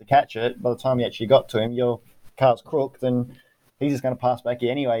 3 laps to catch it, by the time you actually got to him, your car's crooked, then he's just going to pass back you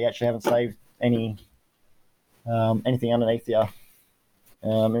anyway. You actually haven't saved anything underneath you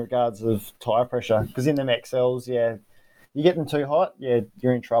in regards of tyre pressure. Because in them XLs, yeah, you get them too hot, yeah,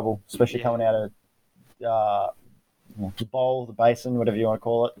 you're in trouble, especially coming out of the bowl, the basin, whatever you want to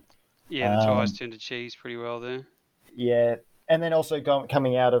call it. Yeah, the tyres tend to cheese pretty well there. Yeah, and then also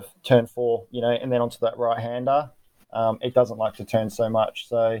coming out of turn 4, and then onto that right-hander, it doesn't like to turn so much.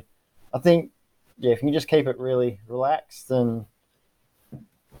 So I think, yeah, if you can just keep it really relaxed and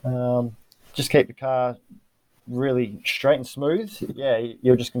just keep the car really straight and smooth, yeah,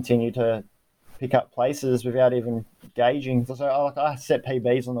 you'll just continue to pick up places without even gauging. So I set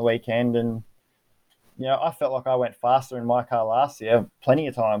PBs on the weekend, and I felt like I went faster in my car last year plenty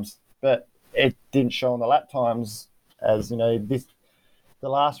of times, but it didn't show on the lap times. As the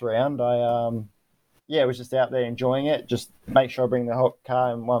last round, I was just out there enjoying it. Just make sure I bring the whole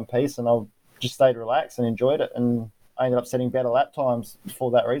car in one piece, and I'll just stayed relaxed and enjoyed it, and I ended up setting better lap times for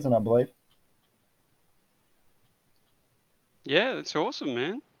that reason, I believe. Yeah, that's awesome,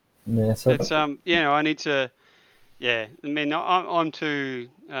 man. Yeah, so it's I need to. Yeah, I mean, I'm too.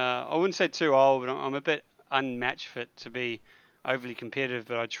 I wouldn't say too old, but I'm a bit unmatched fit to be overly competitive.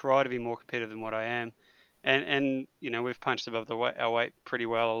 But I try to be more competitive than what I am, and we've punched above our weight pretty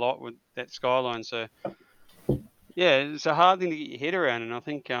well a lot with that Skyline. So yeah, it's a hard thing to get your head around, and I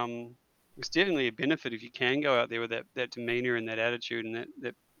think it's definitely a benefit if you can go out there with that demeanor and that attitude and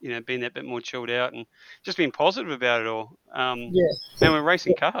that being that bit more chilled out and just being positive about it all. And we're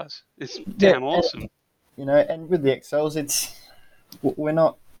racing cars. It's damn awesome. And with the XLs, we're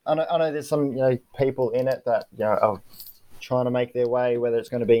not. I know there's some people in it that are trying to make their way, whether it's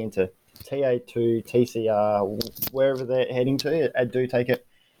going to be into TA2, TCR, wherever they're heading to. I do take it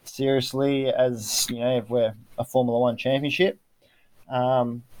seriously as if we're a Formula One championship.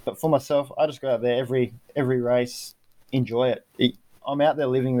 But for myself, I just go out there every race, enjoy it. I'm out there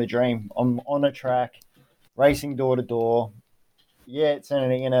living the dream. I'm on a track, racing door to door. Yeah, it's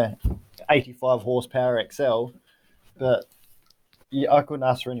in a 85 horsepower XL, but I couldn't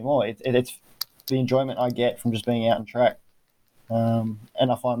ask for any more. It's the enjoyment I get from just being out on track, and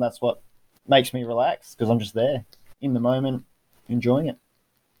I find that's what makes me relax because I'm just there in the moment, enjoying it.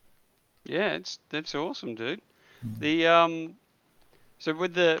 Yeah, that's awesome, dude. The so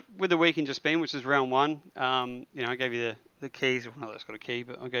with the weekend just been, which is round 1, I gave you the keys. Well, that's got a key,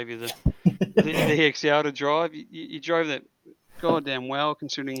 but I gave you the XL to drive. You drove that goddamn well,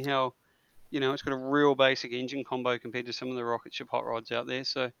 considering how it's got a real basic engine combo compared to some of the rocket ship hot rods out there.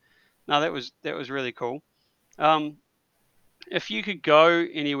 So no, that was really cool. If you could go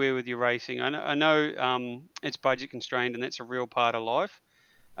anywhere with your racing, I know it's budget constrained, and that's a real part of life.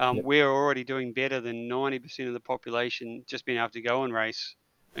 We're already doing better than 90% of the population just being able to go and race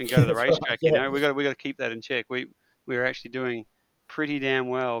and go to the racetrack. Right, we got to keep that in check. We're actually doing pretty damn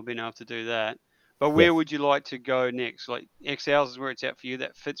well being able to do that. But where would you like to go next? Like XLs is where it's at for you.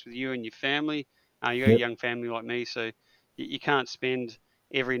 That fits with you and your family. You got a young family like me, so you can't spend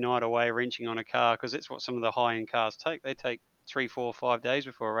every night away wrenching on a car, because that's what some of the high-end cars take. They take 3, 4, 5 days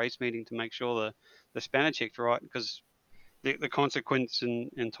before a race meeting to make sure the spanner checked right, because the consequence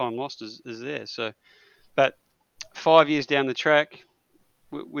and time lost is there. So, but 5 years down the track,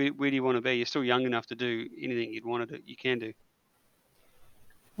 where do you want to be? You're still young enough to do anything you'd want to do. You can do.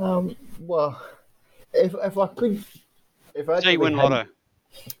 Well, if I could, if I say you win lotto,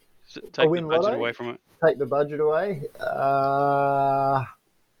 take the budget away from it. Take the budget away.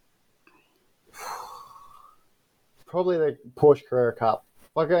 Probably the Porsche Carrera Cup.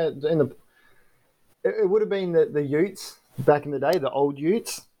 Like it would have been the Utes back in the day, the old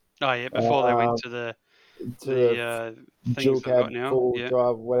Utes. Oh yeah, before they went to the dual cab, full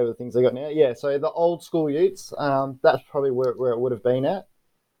drive, whatever things they got now. Yeah, so the old school Utes. That's probably where it would have been at.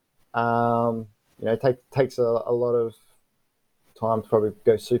 Takes a lot of time to probably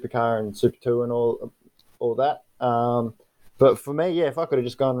go supercar and Super 2 and all that. But for me, if I could have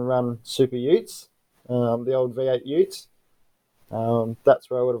just gone and run Super Utes, the old V8 Utes, that's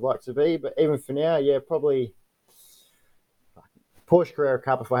where I would have liked to be. But even for now, probably Porsche Carrera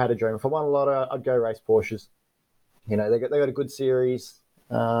Cup if I had a dream. If I won a lotto, I'd go race Porsches. They got a good series.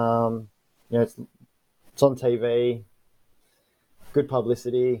 It's on TV, good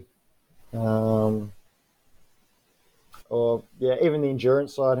publicity. Even the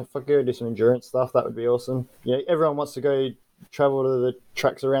endurance side. If I could do some endurance stuff, that would be awesome. Everyone wants to go travel to the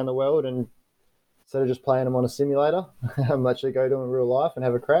tracks around the world, and instead of just playing them on a simulator, actually go to them in real life and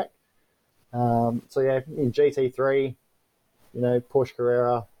have a crack. GT3, Porsche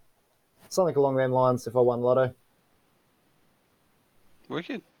Carrera, something along them lines if I won lotto.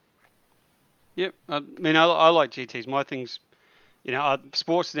 Wicked. Yep. I mean, I like GTs. My things,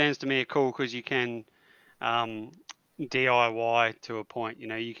 sports sedans to me are cool because you can DIY to a point.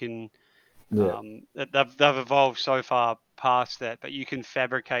 You can. They've evolved so far past that, but you can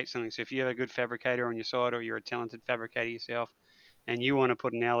fabricate something. So if you have a good fabricator on your side, or you're a talented fabricator yourself, and you want to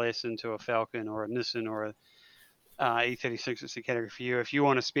put an LS into a Falcon or a Nissan or a E36, it's the category for you. If you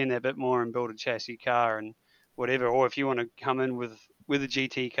want to spend a bit more and build a chassis car and whatever, or if you want to come in with a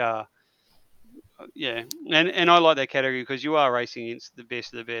GT car, and I like that category because you are racing against the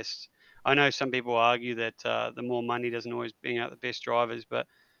best of the best. I know some people argue that the more money doesn't always bring out the best drivers, but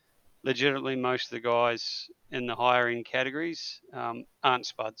legitimately most of the guys in the higher end categories aren't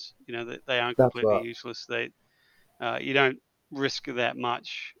spuds. They aren't completely useless. You don't risk that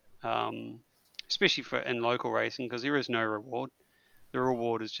much, especially in local racing, because there is no reward. The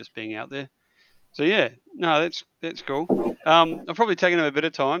reward is just being out there. So that's cool. I've probably taken a bit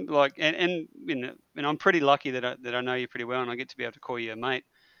of time, and I'm pretty lucky that I know you pretty well, and I get to be able to call you a mate.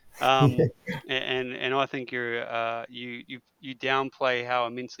 And I think you downplay how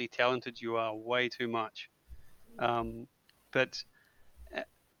immensely talented you are way too much. But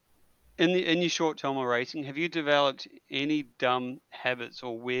in your short time of racing, have you developed any dumb habits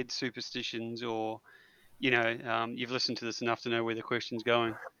or weird superstitions, or you've listened to this enough to know where the question's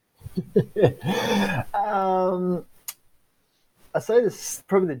going? I say this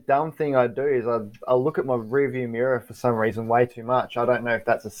probably the dumb thing I do is I look at my rearview mirror for some reason way too much. I don't know if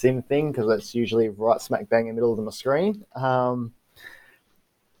that's a sim thing because that's usually right smack bang in the middle of my screen.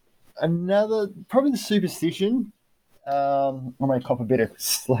 Another probably the superstition. I'm going to cop a bit of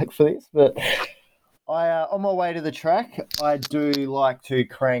slack for this, but I on my way to the track, I do like to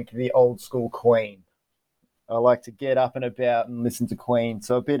crank the old school Queen. I like to get up and about and listen to Queen.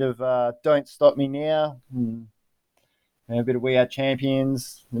 So a bit of Don't Stop Me Now, a bit of We Are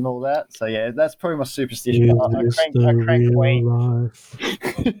Champions and all that. So that's probably my superstition. I crank Queen. Life?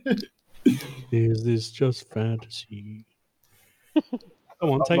 Is this just fantasy?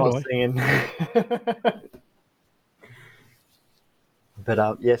 Come on, take it away.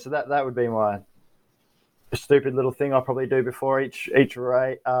 But so that would be my stupid little thing I probably do before each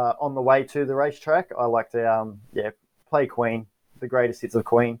race. On the way to the racetrack, I like to play Queen, the greatest hits of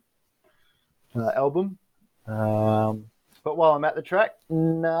Queen album. But while I'm at the track,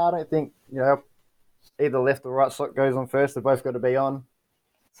 no, I don't think either left or right sock goes on first. They've both got to be on.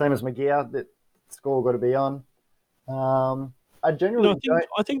 Same as my gear, the score got to be on. I generally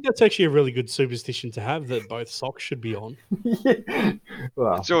I think that's actually a really good superstition to have, that both socks should be on.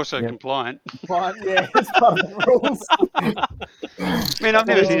 Well, it's also compliant. It's part of the rules. I mean, I've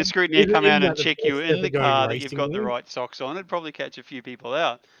never seen a scrutineer come out and check you in the car that you've got the right socks on. It'd probably catch a few people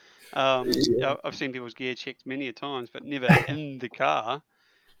out. I've seen people's gear checked many a times, but never in the car.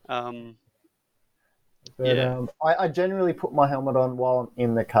 But Yeah. I generally put my helmet on while I'm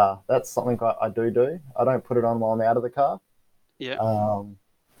in the car. That's something I do. I don't put it on while I'm out of the car. Yeah. I would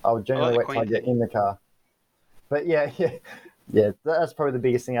I like generally the wait till I Queen get thing. in the car. But yeah. That's probably the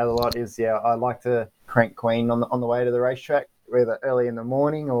biggest thing out of the lot. Is I like to crank Queen on the way to the racetrack, whether early in the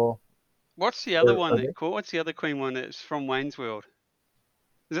morning or. What's the other one that cool? What's the other Queen one that's from Wayne's World?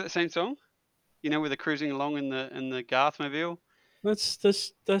 Is that the same song? You know, where they're cruising along in the Garthmobile. That's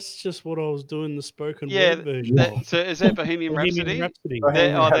just what I was doing the spoken Yeah, word version of. so is that Bohemian Bohemian Rhapsody? Rhapsody.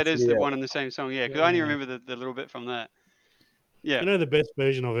 Bohemian That is Rhapsody, the yeah. one in the same song. Yeah, because I only remember the little bit from that. Yeah. You know, the best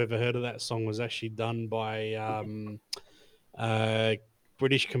version I've ever heard of that song was actually done by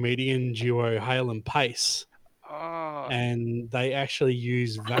British comedian duo Hale and Pace. Oh, And they actually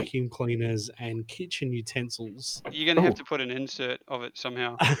use vacuum cleaners and kitchen utensils. you're gonna have to put an insert of it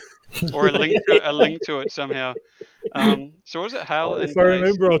somehow, or a link to it somehow. So was it Hale If and I Pace?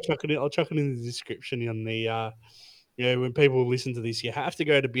 remember, I'll chuck it in the description on the. When people listen to this, you have to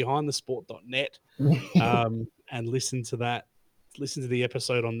go to behindthesport.net and listen to that. Listen to the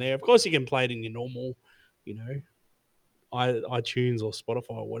episode on there. Of course, you can play it in your normal, iTunes or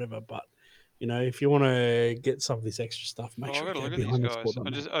Spotify or whatever. But if you want to get some of this extra stuff, make Oh, I sure got to you go look at these guys.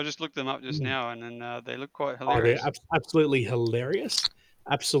 behindthesport.net. I just looked them up just now, and then they look quite Oh, they're hilarious. absolutely hilarious.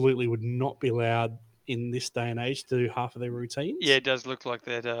 Absolutely would not be allowed in this day and age to do half of their routines. Yeah, it does look like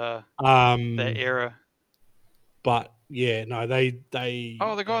that. That era. But yeah, no, they.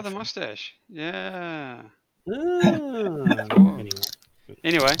 Oh, the guy with the mustache. Yeah. Cool.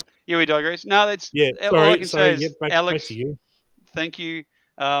 Anyway, yeah, we digress. No, that's all I can say is, back Alex, to you. thank you.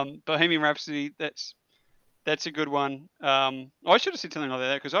 Bohemian Rhapsody, that's a good one. I should have said something like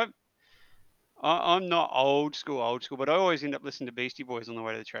that because I'm not old school, but I always end up listening to Beastie Boys on the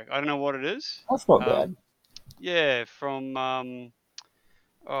way to the track. I don't know what it is. That's not bad. Yeah, from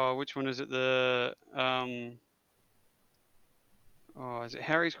which one is it? Is it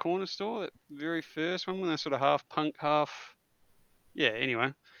Harry's Corner Store? That very first one when they're sort of half punk, half. Yeah.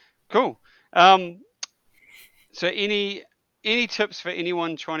 Anyway, cool. So any tips for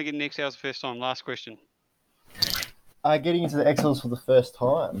anyone trying to get an XLs first time? Last question. Getting into the XLs for the first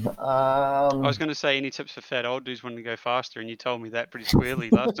time. I was going to say any tips for fat old dudes wanting to go faster, and you told me that pretty squarely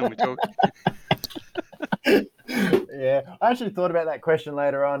last time we talked. Yeah, I actually thought about that question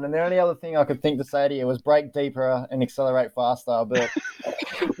later on, and the only other thing I could think to say to you was brake deeper and accelerate faster. But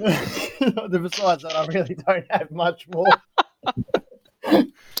besides that, I really don't have much more.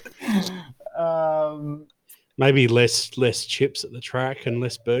 Maybe less chips at the track and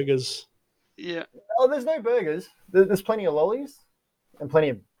less burgers. Yeah. Oh, there's no burgers. There's plenty of lollies and plenty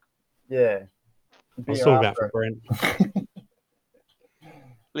of I was talking about for Brent.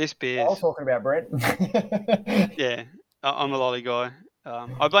 Less beers. I was talking about Brent. Yeah, I'm a lolly guy.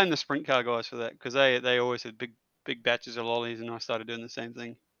 I blame the sprint car guys for that because they always had big batches of lollies, and I started doing the same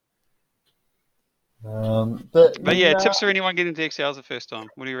thing. But yeah, tips for anyone getting to XLs the first time.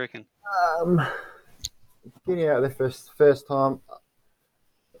 What do you reckon? Getting out there first time.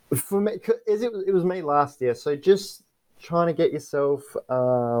 For me, it was me last year. So just trying to get yourself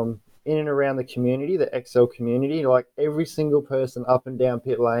in and around the community, the XL community. Like every single person up and down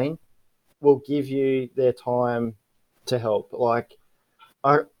pit lane will give you their time to help. Like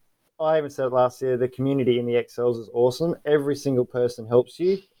I even said last year, the community in the XLs is awesome. Every single person helps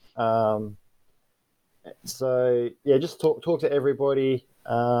you. So yeah, just talk to everybody.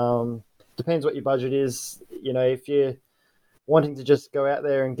 Depends what your budget is. If you're wanting to just go out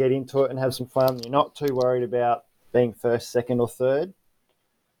there and get into it and have some fun, you're not too worried about being first, second, or third.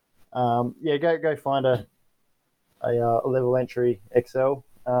 Go find a level entry XL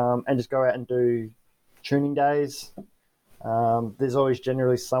and just go out and do tuning days. There's always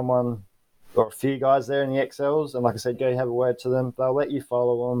generally someone or a few guys there in the XLs, and like I said, go have a word to them. They'll let you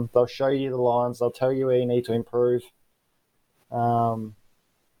follow them. They'll show you the lines. They'll tell you where you need to improve.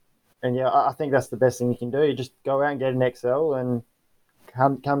 And yeah, I think that's the best thing you can do. You just go out and get an XL and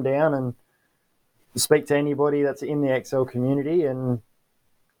come down and speak to anybody that's in the XL community, and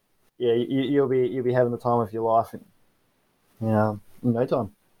yeah, you'll be having the time of your life in no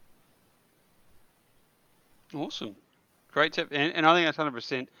time. Awesome, great tip, and I think that's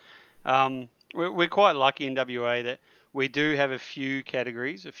 100%. We're quite lucky in WA that we do have a few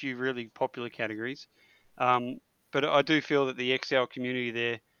categories, a few really popular categories, but I do feel that the XL community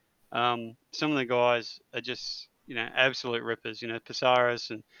there. Some of the guys are just, absolute rippers. Pesaris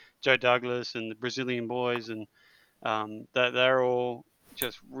and Joe Douglas and the Brazilian boys, and they're all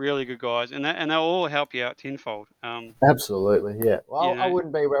just really good guys, and they'll all help you out tenfold. Absolutely, yeah. Well, I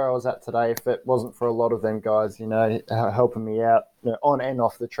wouldn't be where I was at today if it wasn't for a lot of them guys, helping me out on and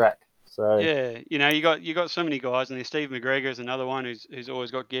off the track. So Yeah, you got so many guys, and there's Steve McGregor is another one who's always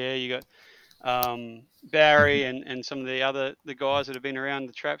got gear. You got Barry and some of the guys that have been around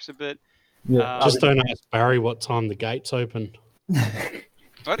the traps a bit. yeah, Just don't ask Barry what time the gates open. I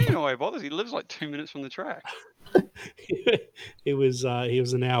don't even know why he bothers. He lives like 2 minutes from the track. He was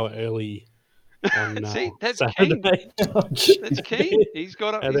an hour early on See, that's Saturday. That's keen. He's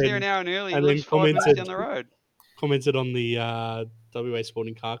got up. And He's then- there an hour and early. He and lives then 5 minutes commented- down the road. Commented on the WA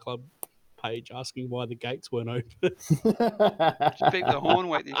Sporting Car Club page asking why the gates weren't open. Just beep the horn,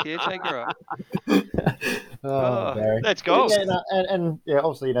 wake the caretaker up. Barry. That's gold. Yeah, no, and yeah,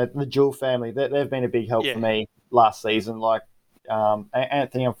 obviously, the Jewel family, they've been a big help Yeah. for me last season. Like,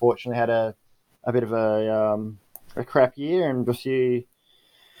 Anthony unfortunately had a bit of a crap year and a few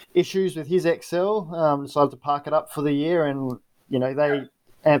issues with his XL. Decided to park it up for the year, and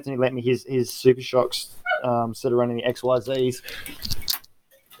Anthony lent me his Super Shocks instead of running the XYZs.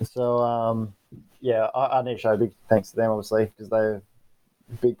 So yeah, I need to show a big thanks to them, obviously, because they're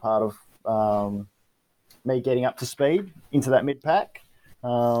a big part of me getting up to speed into that mid pack,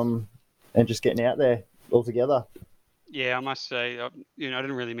 and just getting out there all together. Yeah, I must say, I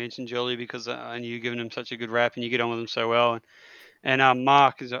didn't really mention Jolly because I knew you giving him such a good rap and you get on with him so well. And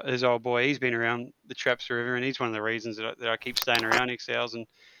Mark is his old boy. He's been around the traps forever, and he's one of the reasons that I keep staying around XLs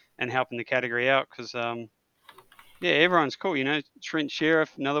and helping the category out because, yeah, everyone's cool. Trent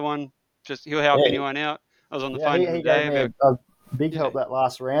Sheriff, another one, just he'll help anyone out. I was on the phone he today gave me about a big help that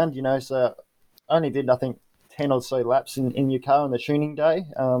last round, so I only did, I think, 10 or so laps in your car on the tuning day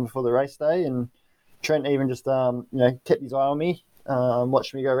before the race day, and Trent even just kept his eye on me,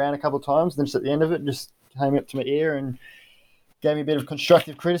 watched me go around a couple of times, then just at the end of it just came up to my ear and gave me a bit of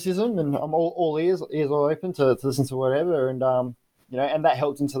constructive criticism, and I'm all ears all open to listen to whatever, and and that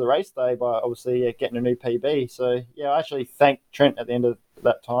helped into the race day by obviously getting a new PB. So yeah, I actually thanked Trent at the end of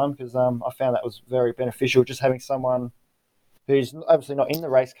that time because I found that was very beneficial, just having someone who's obviously not in the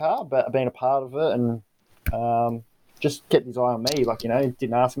race car but being a part of it, and just kept his eye on me. Like,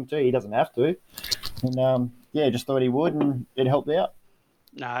 didn't ask him to, he doesn't have to, and just thought he would, and it helped out.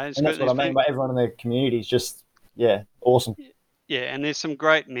 No, and that's what I mean by everyone in the community is just awesome. Yeah, and there's some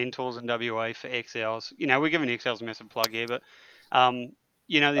great mentors in WA for XLs. We're giving XLs a massive plug here, but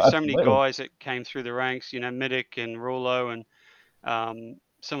there's so many guys that came through the ranks. Midic and Rulo and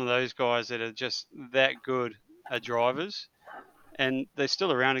some of those guys that are just that good at drivers, and they're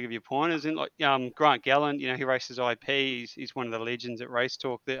still around to give you pointers. And like Grant Gallant, he races IP. He's one of the legends at Race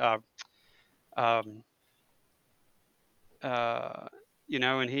Talk. And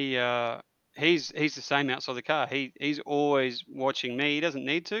he's the same outside the car. He's always watching me. He doesn't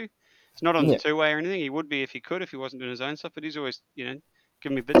need to. It's not on the two-way or anything. He would be if he could, if he wasn't doing his own stuff. But he's always, giving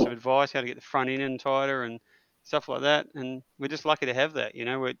me bits of advice, how to get the front end in tighter and stuff like that. And we're just lucky to have that.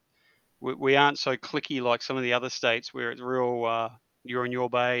 We aren't so clicky like some of the other states where it's real. You're in your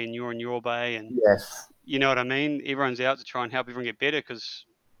bay and you're in your bay, and yes, you know what I mean. Everyone's out to try and help everyone get better because,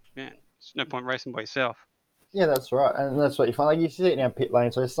 man, there's no point racing by yourself. Yeah, that's right, and that's what you find. Like you see it in our pit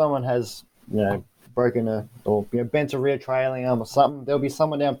lane. So if someone has, broken bent a rear trailing arm or something, there'll be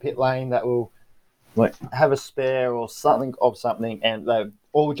someone down pit lane that will have a spare or something of something, and they'll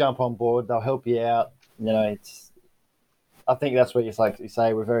all jump on board. They'll help you out. I think that's what you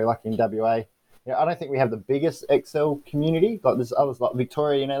say. We're very lucky in WA. I don't think we have the biggest XL community. Like there's others like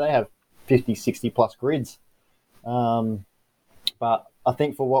Victoria. They have 50, 60 plus grids. But I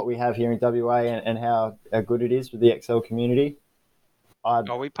think for what we have here in WA and how good it is with the XL community,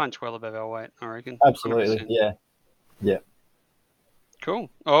 we punch well above our weight, I reckon. Absolutely, 100%. Yeah. Cool.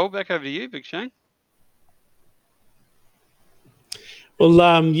 Oh, back over to you, Big Shane.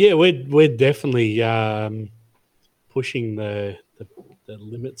 Well, we're definitely pushing the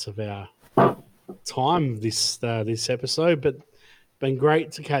limits of our time this episode, but been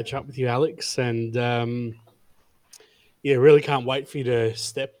great to catch up with you, Alex, and really can't wait for you to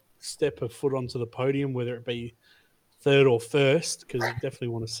step a foot onto the podium, whether it be third or first, because I definitely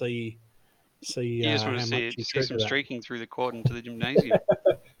want to see. You just want to see some streaking through the quad into the gymnasium.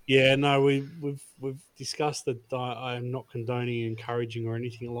 Yeah, no, we've discussed that I am not condoning, encouraging, or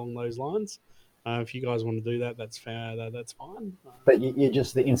anything along those lines. If you guys want to do that, that's fair. That's fine. But you're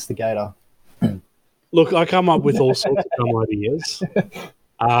just the instigator. Look, I come up with all sorts of dumb ideas.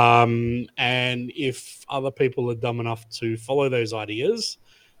 And if other people are dumb enough to follow those ideas,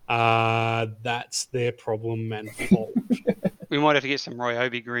 that's their problem and fault. We might have to get some Roy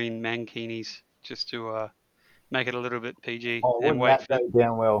Obi green mankinis just to make it a little bit PG. Oh, and wait that go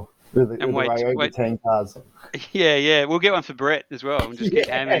down well with the Roy Obi 10 cars. Yeah. We'll get one for Brett as well and just keep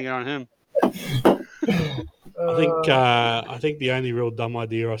hammering it on him. I think the only real dumb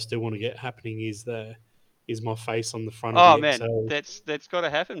idea I still want to get happening is my face on the front Oh of the man, XL. that's got to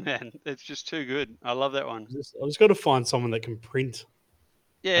happen, man. It's just too good. I love that one. I just got to find someone that can print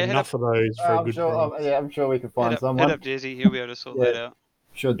Yeah, enough of those for a good price. I'm sure we can find head someone. up, Jesse. He'll be able to sort that out.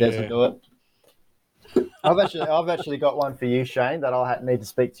 Sure, Des Yeah. will do it. I've actually got one for you, Shane, that I'll need to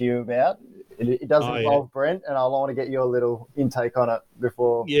speak to you about. It does involve Brent, and I want to get your little intake on it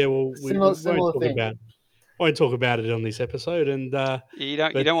before. Yeah, well, we Similar thing. won't talk about it on this episode, and You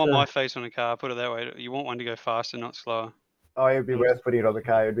don't want my face on a car. Put it that way. You want one to go faster, not slower. Oh, it'd be worth putting it on the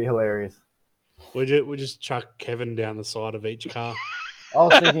car. It'd be hilarious. we'll just chuck Kevin down the side of each car. I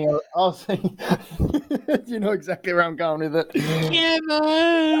was thinking. You know exactly where I'm going with it. Kevin!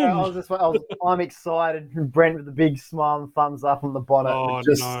 I'm excited. Brent with the big smile and thumbs up on the bonnet. Oh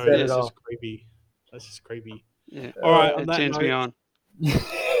no, set that's it just off. creepy. That's just creepy. Yeah. All right, on It that turns me note-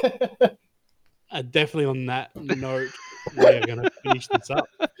 on. Definitely on that note, we are going to finish this up.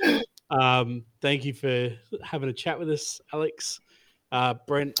 Thank you for having a chat with us, Alex.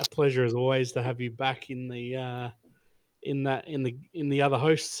 Brent, a pleasure as always to have you back in the other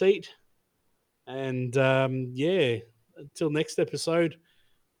host seat. And until next episode,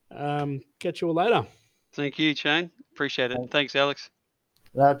 catch you all later. Thank you, Shane. Appreciate it. Thanks, Alex.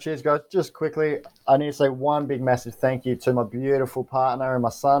 Cheers, guys. Just quickly, I need to say one big massive thank you to my beautiful partner and my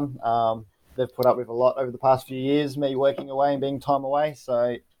son. They've put up with a lot over the past few years, me working away and being time away.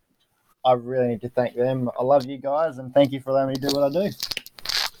 So I really need to thank them. I love you guys, and thank you for letting me do what I do.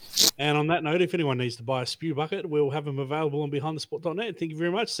 And on that note, if anyone needs to buy a spew bucket, we'll have them available on BehindTheSport.net. Thank you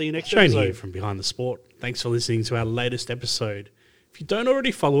very much. See you next episode. Here from Behind the Sport. Thanks for listening to our latest episode. If you don't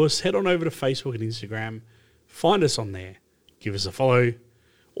already follow us, head on over to Facebook and Instagram. Find us on there. Give us a follow.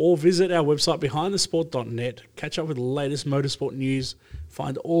 Or visit our website, BehindTheSport.net. Catch up with the latest motorsport news.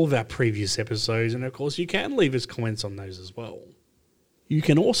 Find all of our previous episodes. And, of course, you can leave us comments on those as well. You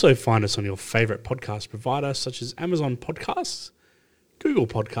can also find us on your favourite podcast provider, such as Amazon Podcasts, Google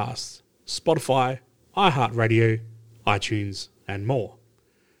Podcasts, Spotify, iHeartRadio, iTunes, and more.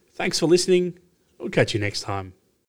 Thanks for listening. We'll catch you next time.